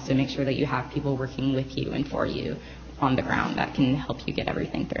yourself, and then also make sure that you have people working with you and for you on the ground that can help you get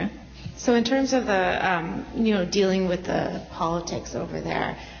everything through. So in terms of the, dealing with the politics over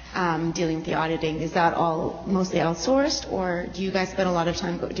there, dealing with the auditing, is that all mostly outsourced, or do you guys spend a lot of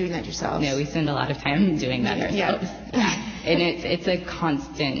time doing that yourselves? No, we spend a lot of time doing that ourselves. Yeah. And it's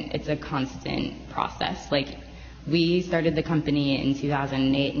a constant process. We started the company in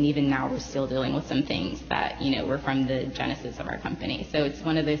 2008, and even now we're still dealing with some things that, were from the genesis of our company. So it's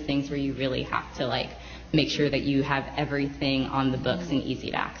one of those things where you really have to make sure that you have everything on the books and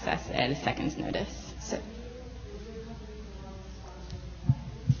easy to access at a second's notice. So,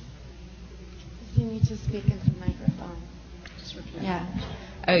 you need to speak into the microphone. Yeah.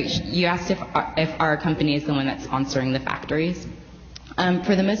 Oh, you asked if our company is the one that's sponsoring the factories.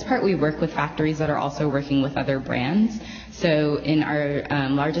 For the most part, we work with factories that are also working with other brands. So in our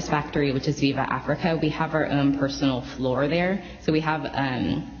largest factory, which is Viva Africa, we have our own personal floor there. So we have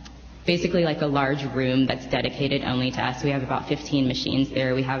basically a large room that's dedicated only to us. We have about 15 machines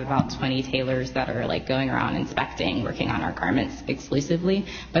there. We have about 20 tailors that are going around inspecting, working on our garments exclusively.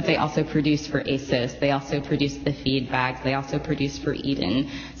 But they also produce for ASOS. They also produce the feed bags. They also produce for Eden.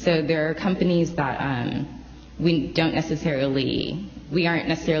 So there are companies that we aren't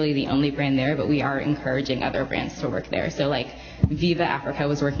necessarily the only brand there, but we are encouraging other brands to work there. So Viva Africa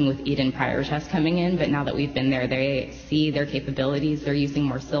was working with Eden prior to us coming in, but now that we've been there, they see their capabilities. They're using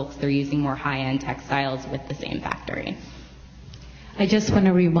more silks. They're using more high-end textiles with the same factory. I just want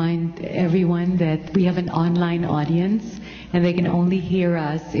to remind everyone that we have an online audience, and they can only hear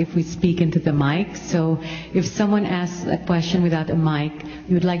us if we speak into the mic. So if someone asks a question without a mic,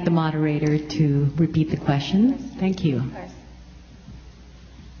 we would like the moderator to repeat the question. Thank you.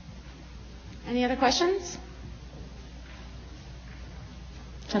 Any other questions?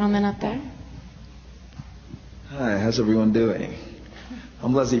 Gentleman up there. Hi, how's everyone doing?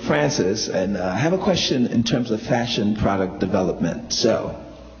 I'm Leslie Francis, and I have a question in terms of fashion product development. So,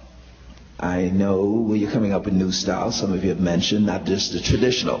 I know where you're coming up with new styles. Some of you have mentioned, not just the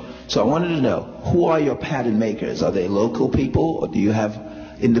traditional. So I wanted to know, who are your pattern makers? Are they local people, or do you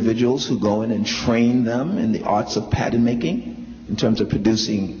have individuals who go in and train them in the arts of pattern making in terms of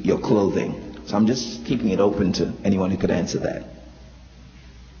producing your clothing? So I'm just keeping it open to anyone who could answer that.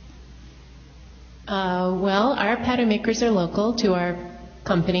 Well, our pattern makers are local to our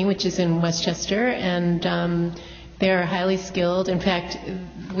company, which is in Westchester, and they're highly skilled. In fact,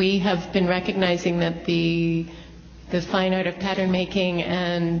 we have been recognizing that the fine art of pattern making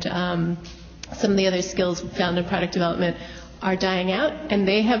and some of the other skills found in product development are dying out, and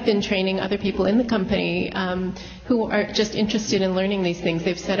they have been training other people in the company who are just interested in learning these things.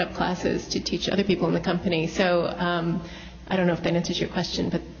 They've set up classes to teach other people in the company. So I don't know if that answers your question,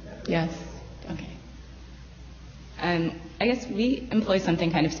 but yes. Okay. I guess we employ something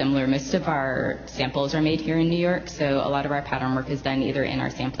kind of similar. Most of our samples are made here in New York, so a lot of our pattern work is done either in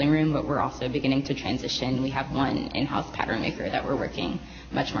our sampling room, but we're also beginning to transition. We have one in-house pattern maker that we're working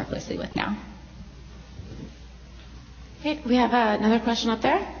much more closely with now. Okay, we have another question up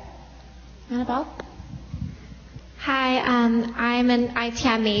there. Annabelle? Hi, I'm an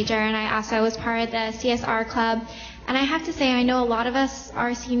ITM major, and I also was part of the CSR club. And I have to say, I know a lot of us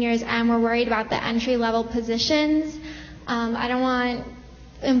are seniors, and we're worried about the entry-level positions. I don't want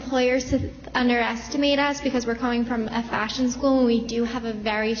employers to underestimate us because we're coming from a fashion school, and we do have a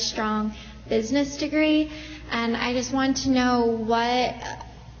very strong business degree. And I just want to know what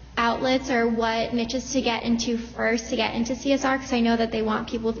outlets or what niches to get into first to get into CSR, because I know that they want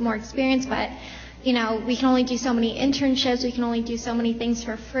people with more experience, but you know, we can only do so many internships, we can only do so many things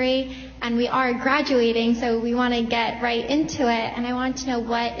for free, and we are graduating, so we want to get right into it. And I want to know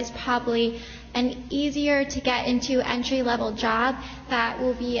what is probably an easier to get into entry-level job that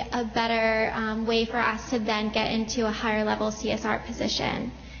will be a better way for us to then get into a higher level CSR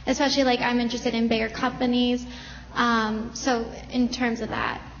position. Especially like I'm interested in bigger companies, so in terms of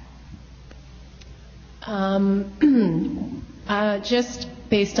that. Just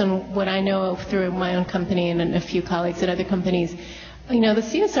based on what I know through my own company and a few colleagues at other companies, you know, the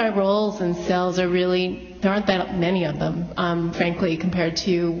CSR roles and cells are really, there aren't that many of them, frankly, compared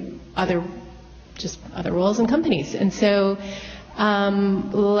to other roles in companies. And so,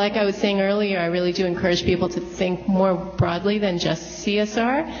 like I was saying earlier, I really do encourage people to think more broadly than just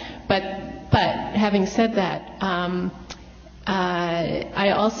CSR. But having said that, I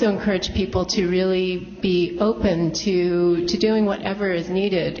also encourage people to really be open to doing whatever is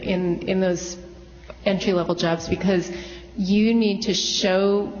needed in those entry-level jobs, because you need to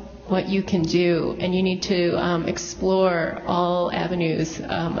show what you can do, and you need to explore all avenues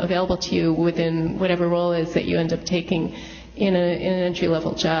available to you within whatever role is that you end up taking in an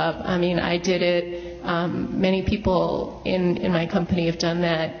entry-level job. I mean, I did it. Many people in my company have done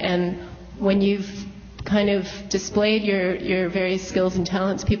that, and when you've kind of displayed your various skills and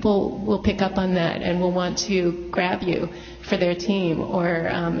talents, people will pick up on that and will want to grab you for their team or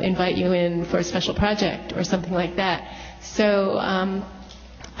invite you in for a special project or something like that. So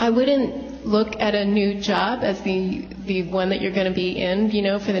I wouldn't look at a new job as the one that you're going to be in, you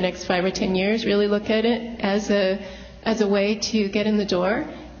know, for the next 5 or 10 years. Really look at it as a way to get in the door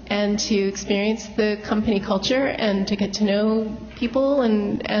and to experience the company culture and to get to know people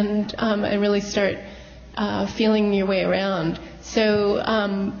and really start feeling your way around. So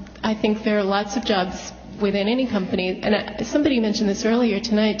I think there are lots of jobs within any company, and somebody mentioned this earlier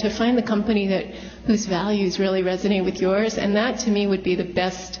tonight, to find the company whose values really resonate with yours, and that to me would be the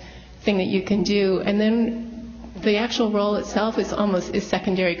best thing that you can do. And then the actual role itself is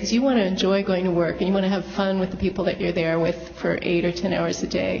secondary, because you want to enjoy going to work and you want to have fun with the people that you're there with for 8 or 10 hours a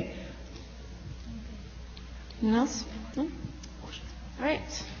day. Anyone else? No? All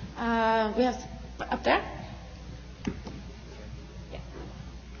right. We have up there.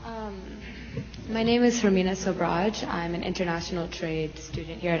 My name is Hermina Sobraj. I'm an international trade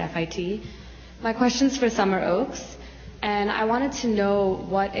student here at FIT. My question's for Summer Oakes, and I wanted to know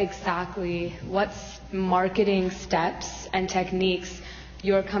what marketing steps and techniques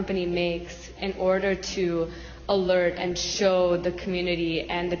your company makes in order to alert and show the community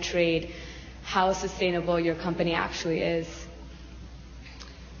and the trade how sustainable your company actually is.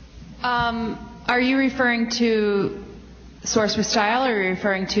 Are you referring to Source for Style, or are you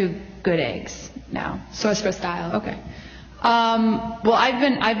referring to Good Eggs now? Source for Style. Okay. Well, I've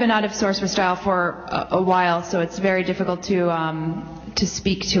been out of Source for Style for a while, so it's very difficult to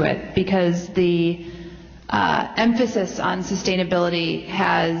speak to it, because the emphasis on sustainability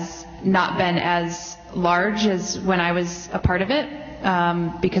has not been as large as when I was a part of it,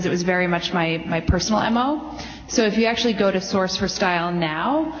 because it was very much my personal MO. So if you actually go to Source for Style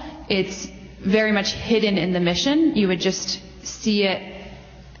now, it's very much hidden in the mission. You would just see it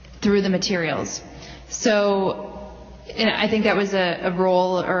through the materials. So I think that was a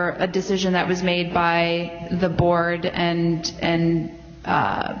role or a decision that was made by the board and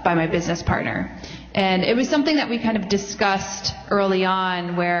by my business partner. And it was something that we kind of discussed early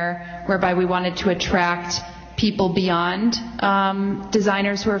on, whereby we wanted to attract people beyond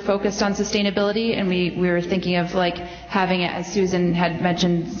designers who are focused on sustainability, and we were thinking of like having it, as Susan had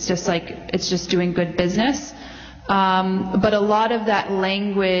mentioned, it's just doing good business. But a lot of that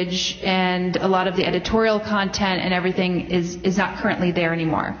language and a lot of the editorial content and everything is not currently there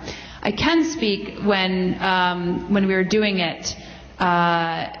anymore. I can speak when we were doing it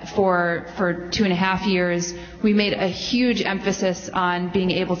for 2.5 years, we made a huge emphasis on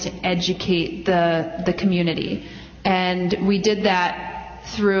being able to educate the community. And we did that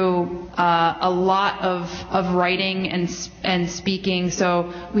through a lot of writing and speaking.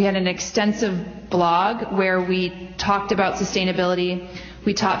 So we had an extensive blog where we talked about sustainability.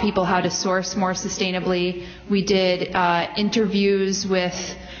 We taught people how to source more sustainably. We did interviews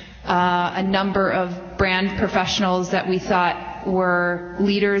with a number of brand professionals that we thought were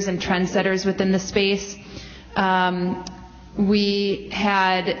leaders and trendsetters within the space. We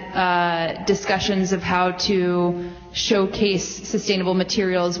had discussions of how to showcase sustainable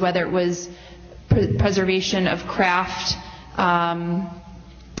materials, whether it was preservation of craft.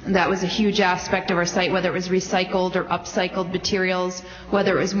 That was a huge aspect of our site, whether it was recycled or upcycled materials,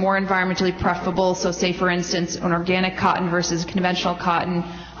 whether it was more environmentally preferable. So say, for instance, an organic cotton versus conventional cotton,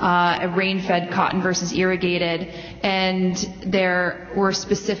 a rain-fed cotton versus irrigated. And there were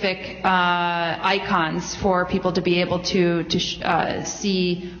specific icons for people to be able to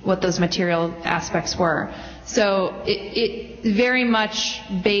see what those material aspects were. So it very much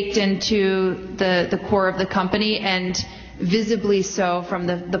baked into the core of the company, and visibly so from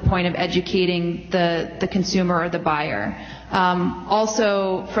the point of educating the consumer or the buyer.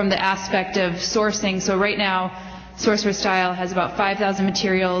 Also from the aspect of sourcing. So right now, Source for Style has about 5,000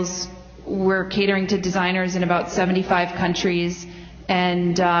 materials. We're catering to designers in about 75 countries,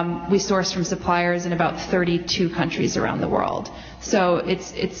 and we source from suppliers in about 32 countries around the world. So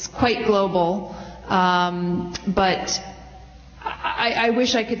it's quite global, but I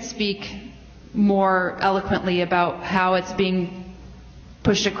wish I could speak more eloquently about how it's being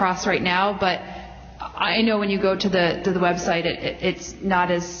pushed across right now, but I know when you go to the website, it's not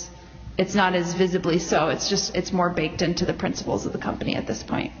as visibly so. It's more baked into the principles of the company at this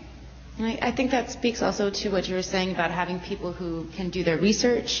point. I think that speaks also to what you were saying about having people who can do their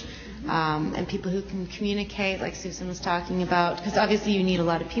research, and people who can communicate, like Susan was talking about, because obviously you need a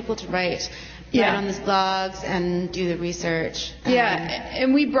lot of people to write on these blogs and do the research.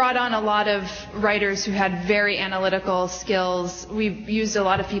 And we brought on a lot of writers who had very analytical skills. We used a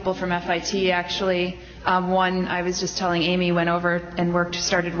lot of people from FIT, actually. One, I was just telling Amy, went over and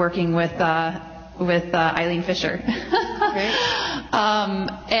started working with Eileen Fisher. Right.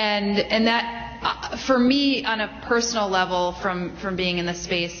 And that, for me, on a personal level, from being in this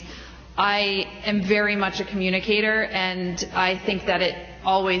space, I am very much a communicator, and I think that it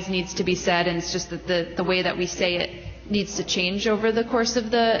always needs to be said, and it's just that the way that we say it needs to change over the course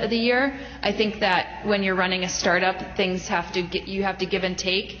of the year. I think that when you're running a startup, you have to give and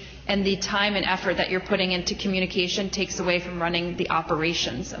take, and the time and effort that you're putting into communication takes away from running the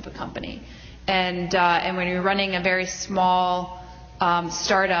operations of a company. And when you're running a very small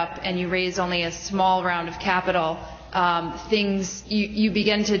startup and you raise only a small round of capital, you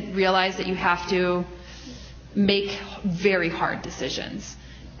begin to realize that you have to make very hard decisions,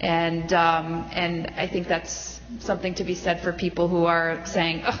 and I think that's something to be said for people who are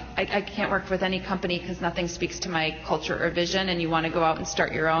saying, I can't work with any company because nothing speaks to my culture or vision, and you want to go out and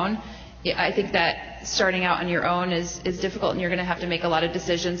start your own. I think that starting out on your own is difficult, and you're going to have to make a lot of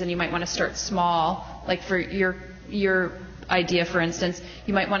decisions, and you might want to start small. Like for your idea, for instance,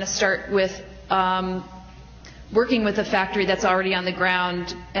 you might want to start with working with a factory that's already on the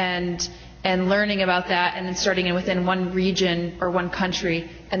ground and learning about that, and then starting in within one region or one country,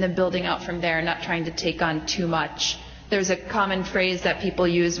 and then building out from there, not trying to take on too much. There's a common phrase that people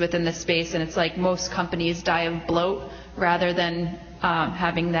use within this space, and it's like most companies die of bloat rather than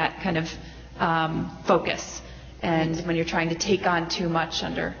having that kind of focus. And when you're trying to take on too much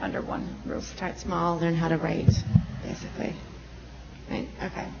under one roof. Start small, learn how to write, basically. Right,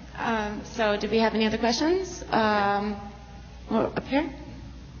 okay. So do we have any other questions? Up here?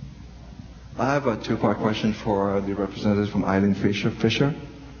 I have a two-part question for the representatives from Eileen Fisher.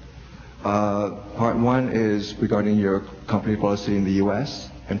 Part one is regarding your company policy in the U.S.,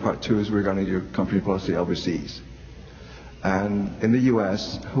 and part two is regarding your company policy overseas. And in the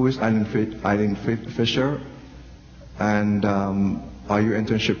U.S., who is Eileen Fisher, and are your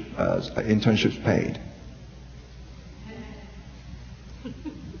internships paid?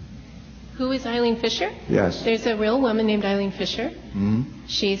 Who is Eileen Fisher? Yes. There's a real woman named Eileen Fisher. Mm-hmm.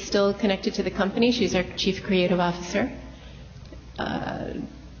 She's still connected to the company. She's our chief creative officer.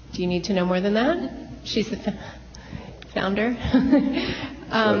 Do you need to know more than that? She's the founder.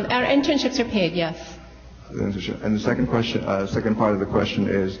 Our internships are paid, yes. And the second part of the question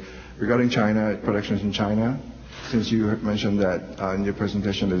is regarding China, productions in China. Since you mentioned that in your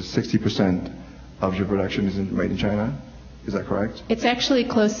presentation that 60% of your production is made in China. Is that correct? It's actually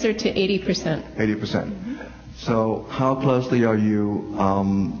closer to 80%. 80%. So how closely do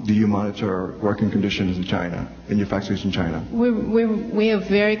you monitor working conditions in China, in your factories in China? We have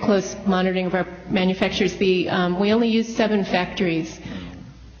very close monitoring of our manufacturers. We only use 7 factories.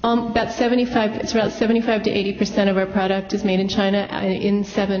 About 75 to 80% of our product is made in China in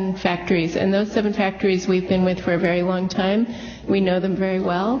 7 factories, and those 7 factories we've been with for a very long time. We know them very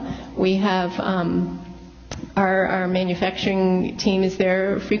well. We have our manufacturing team is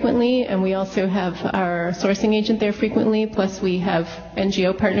there frequently, and we also have our sourcing agent there frequently, plus we have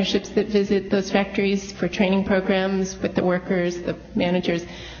NGO partnerships that visit those factories for training programs with the workers, the managers.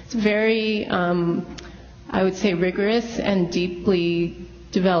 It's very, I would say, rigorous and deeply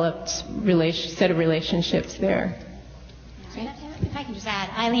developed set of relationships there. If I can just add,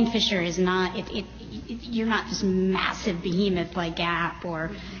 Eileen Fisher is not, you're not this massive behemoth like Gap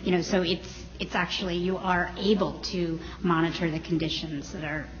or, so it's actually, you are able to monitor the conditions that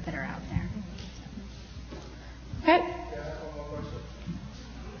are out there. Okay.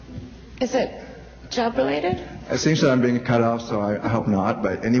 Is it job related? It seems that I'm being cut off, so I hope not.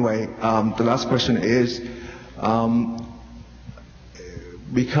 But anyway, the last question is,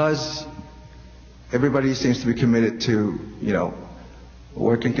 because everybody seems to be committed to,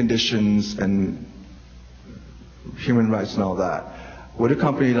 working conditions and human rights and all that, would a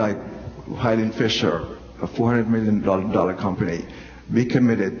company like Eileen Fisher, a $400 million company, be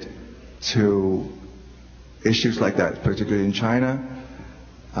committed to issues like that, particularly in China,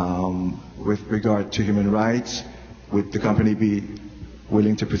 with regard to human rights? Would the company be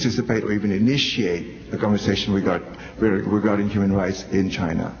willing to participate or even initiate a conversation regarding human rights in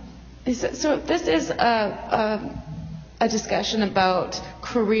China? So this is a discussion about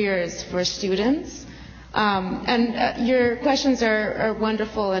careers for students. And your questions are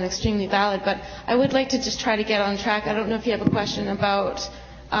wonderful and extremely valid, but I would like to just try to get on track. I don't know if you have a question about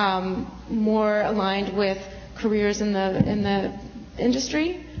more aligned with careers in the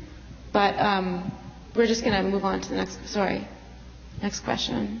industry, but we're just going to move on to the next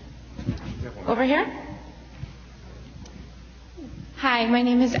question. Over here. Hi, my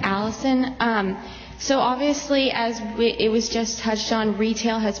name is Allison. So obviously, as it was just touched on,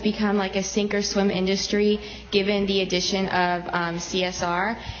 retail has become like a sink or swim industry given the addition of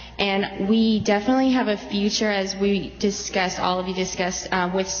CSR. And we definitely have a future, as we discussed, all of you discussed,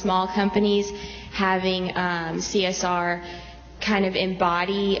 with small companies having CSR kind of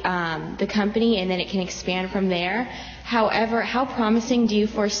embody the company, and then it can expand from there. However, how promising do you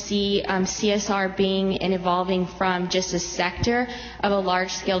foresee CSR being and evolving from just a sector of a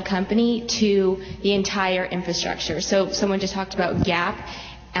large-scale company to the entire infrastructure? So someone just talked about Gap.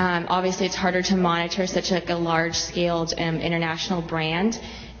 Obviously, it's harder to monitor such like a large-scaled international brand.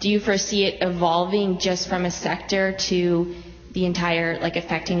 Do you foresee it evolving just from a sector to the entire, like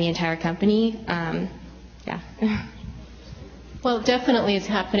affecting the entire company? Yeah. Well, definitely it's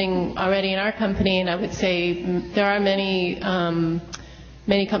happening already in our company, and I would say there are many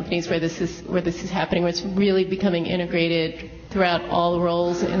companies where this is happening, where it's really becoming integrated throughout all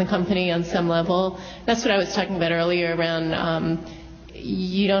roles in the company on some level. That's what I was talking about earlier around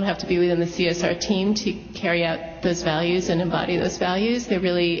you don't have to be within the CSR team to carry out those values and embody those values. They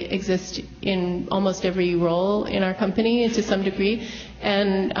really exist in almost every role in our company to some degree.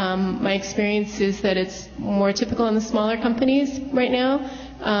 And my experience is that it's more typical in the smaller companies right now,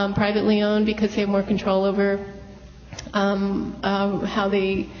 privately owned, because they have more control over how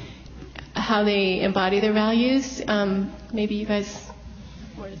they embody their values. Maybe you guys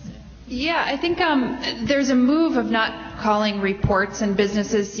want to say? Yeah, I think there's a move of not calling reports in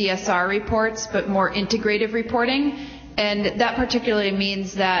businesses CSR reports, but more integrative reporting. And that particularly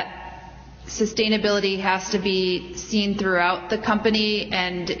means that sustainability has to be seen throughout the company.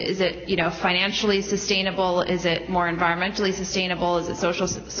 And is it, financially sustainable? Is it more environmentally sustainable? Is it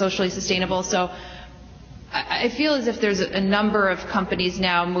socially sustainable? So I feel as if there's a number of companies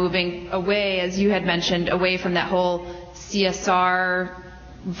now moving away, as you had mentioned, away from that whole CSR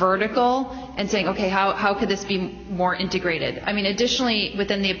vertical and saying, okay, how could this be more integrated? I mean, additionally,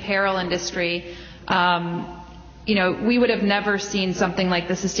 within the apparel industry, we would have never seen something like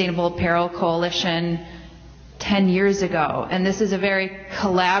the Sustainable Apparel Coalition 10 years ago. And this is a very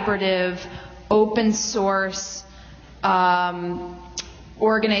collaborative, open source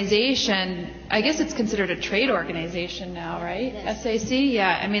organization. I guess it's considered a trade organization now, right? SAC?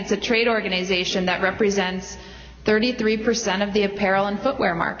 Yeah, I mean, it's a trade organization that represents 33% of the apparel and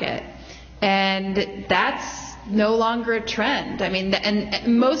footwear market. And that's no longer a trend. I mean,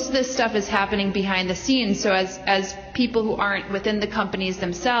 and most of this stuff is happening behind the scenes. So as people who aren't within the companies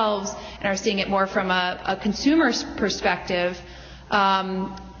themselves and are seeing it more from a consumer's perspective,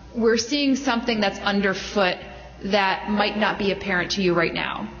 we're seeing something that's underfoot that might not be apparent to you right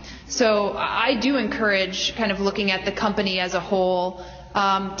now. So I do encourage kind of looking at the company as a whole,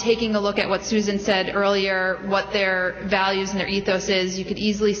 taking a look at what Susan said earlier, what their values and their ethos is. You could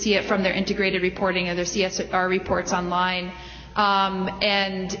easily see it from their integrated reporting or their CSR reports online,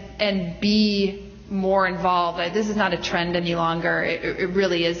 and be more involved. This is not a trend any longer. It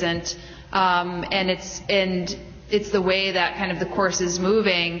really isn't. And it's the way that kind of the course is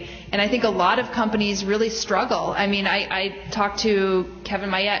moving. And I think a lot of companies really struggle. I mean, I talked to Kevin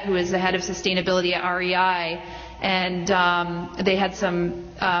Mayette, who is the head of sustainability at REI, and they had some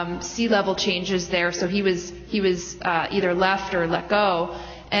C-level changes there, so he was either left or let go.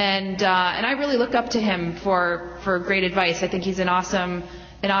 And I really look up to him for great advice. I think he's an awesome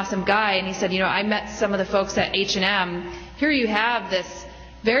guy. And he said, I met some of the folks at H&M. Here you have this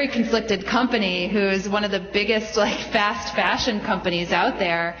very conflicted company who is one of the biggest fast fashion companies out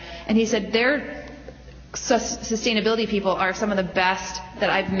there. And he said their sustainability people are some of the best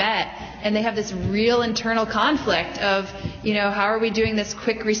that I've met. And they have this real internal conflict of, how are we doing this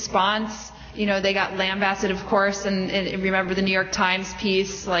quick response? They got lambasted, of course, and remember the New York Times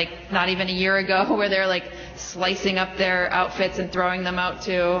piece, not even a year ago, where they're slicing up their outfits and throwing them out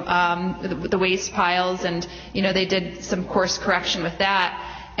to the waste piles, and they did some course correction with that.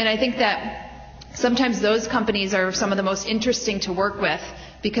 And I think that sometimes those companies are some of the most interesting to work with,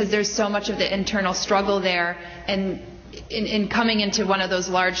 because there's so much of the internal struggle there. And in coming into one of those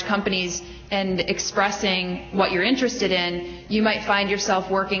large companies and expressing what you're interested in, you might find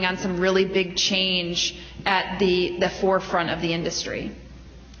yourself working on some really big change at the forefront of the industry.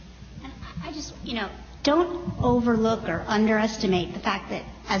 I just, don't overlook or underestimate the fact that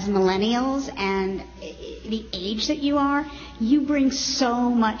as millennials and the age that you are, you bring so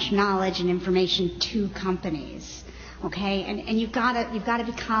much knowledge and information to companies. Okay, and you've got to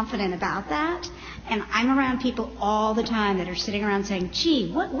be confident about that. And I'm around people all the time that are sitting around saying,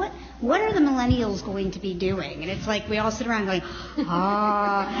 "Gee, what are the millennials going to be doing?" And it's like we all sit around going,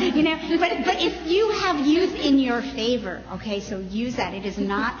 "Ah," But if you have youth in your favor, okay, so use that. It is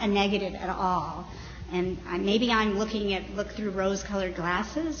not a negative at all. And maybe I'm look through rose-colored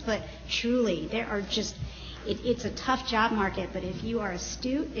glasses, but truly, there are just. It's a tough job market, but if you are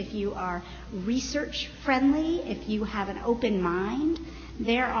astute, if you are research friendly, if you have an open mind,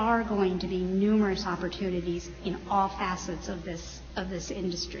 there are going to be numerous opportunities in all facets of this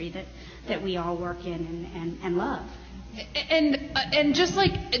industry that we all work in and love. And just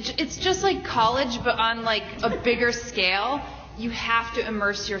it's just like college, but on a bigger scale. You have to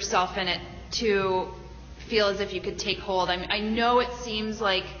immerse yourself in it to feel as if you could take hold. I know it seems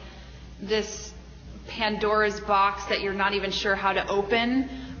like this Pandora's box that you're not even sure how to open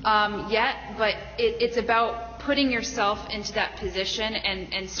yet, but it's about putting yourself into that position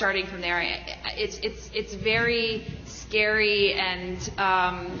and starting from there. It's very scary, and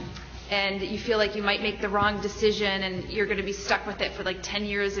you feel like you might make the wrong decision and you're going to be stuck with it for 10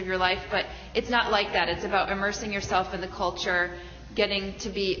 years of your life, but it's not like that. It's about immersing yourself in the culture, getting to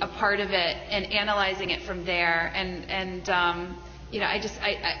be a part of it, and analyzing it from there.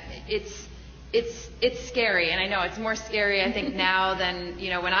 It's scary, and I know it's more scary, I think, now than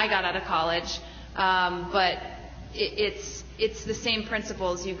when I got out of college. But it's the same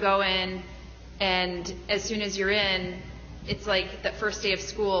principles. You go in, and as soon as you're in, it's like that first day of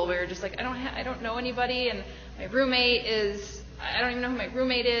school where you're just like, I don't know anybody, and my roommate is. I don't even know who my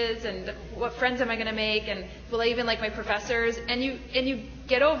roommate is, and what friends am I going to make, and will I even like my professors? And you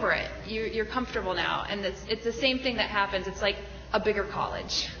get over it. You're comfortable now, and it's the same thing that happens. It's like a bigger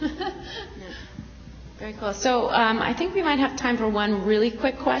college. Yeah. Very cool. So I think we might have time for one really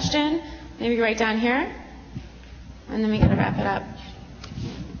quick question. Maybe right down here, and then we got to wrap it up.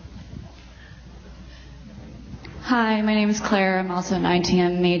 Hi, my name is Claire. I'm also an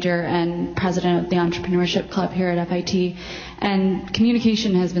ITM major and president of the Entrepreneurship Club here at FIT. And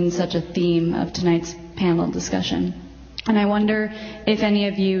communication has been such a theme of tonight's panel discussion. And I wonder if any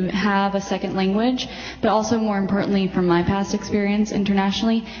of you have a second language, but also more importantly from my past experience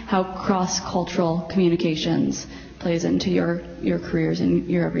internationally, how cross-cultural communications plays into your careers and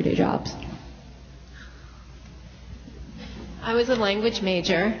your everyday jobs. I was a language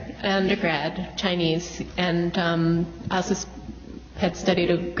major, undergrad, Chinese, and I also had studied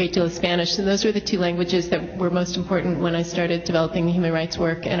a great deal of Spanish. And those were the two languages that were most important when I started developing the human rights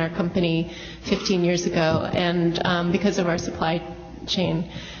work in our company 15 years ago, and because of our supply chain.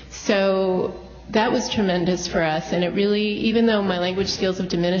 So that was tremendous for us, and it really, even though my language skills have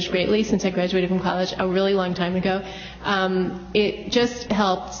diminished greatly since I graduated from college a really long time ago, it just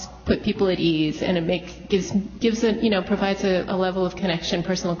helped put people at ease, and it gives a, provides a level of connection,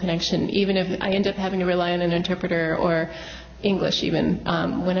 personal connection, even if I end up having to rely on an interpreter or English even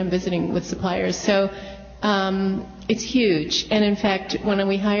when I'm visiting with suppliers. So it's huge. And in fact, when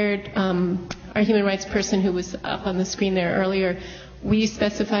we hired our human rights person who was up on the screen there earlier, we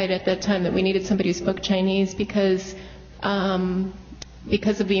specified at that time that we needed somebody who spoke Chinese because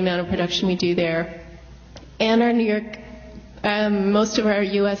of the amount of production we do there. And our New York, most of our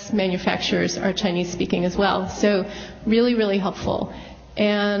U.S. manufacturers are Chinese speaking as well. So really, really helpful.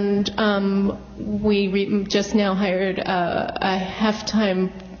 And we just now hired a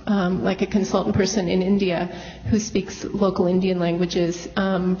half-time, like a consultant person in India who speaks local Indian languages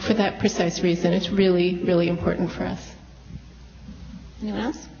for that precise reason. It's really, really important for us. Anyone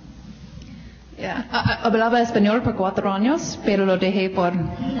else? Yeah. Hablaba español por 4 años, pero lo dejé por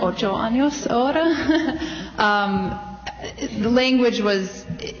 8 años ahora. The language was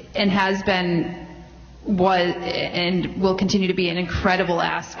and has been, was and will continue to be an incredible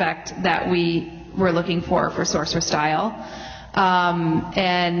aspect that we were looking for Source for Style.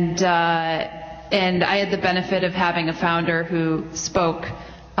 And I had the benefit of having a founder who spoke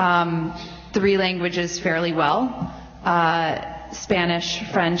 3 languages fairly well. Spanish,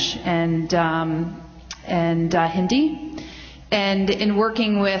 French, and Hindi. And in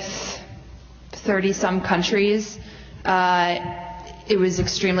working with 30-some countries, it was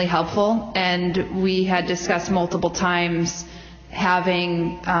extremely helpful. And we had discussed multiple times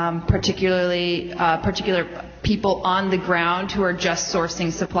having particular people on the ground who are just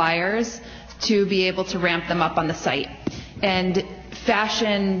sourcing suppliers to be able to ramp them up on the site. And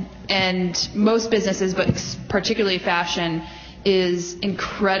fashion, and most businesses, but particularly fashion, is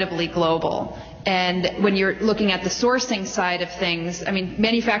incredibly global. And when you're looking at the sourcing side of things, I mean,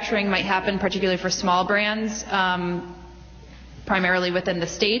 manufacturing might happen particularly for small brands, primarily within the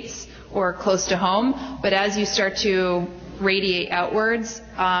States or close to home. But as you start to radiate outwards,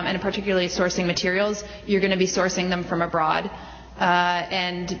 and particularly sourcing materials, you're going to be sourcing them from abroad.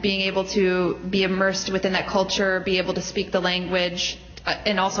 And being able to be immersed within that culture, be able to speak the language,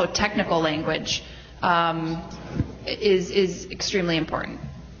 and also technical language, is extremely important.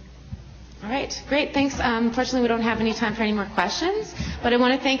 All right, great, thanks. Unfortunately, we don't have any time for any more questions, but I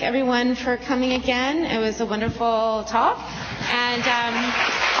want to thank everyone for coming again. It was a wonderful talk. And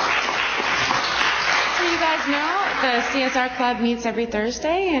so you guys know, the CSR Club meets every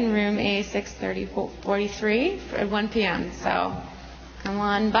Thursday in room A643 at 1 p.m. So come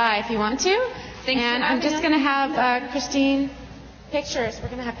on by if you want to. Thanks. And I'm just going to have Christine pictures. We're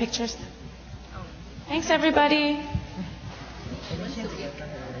going to have pictures. Thanks, everybody.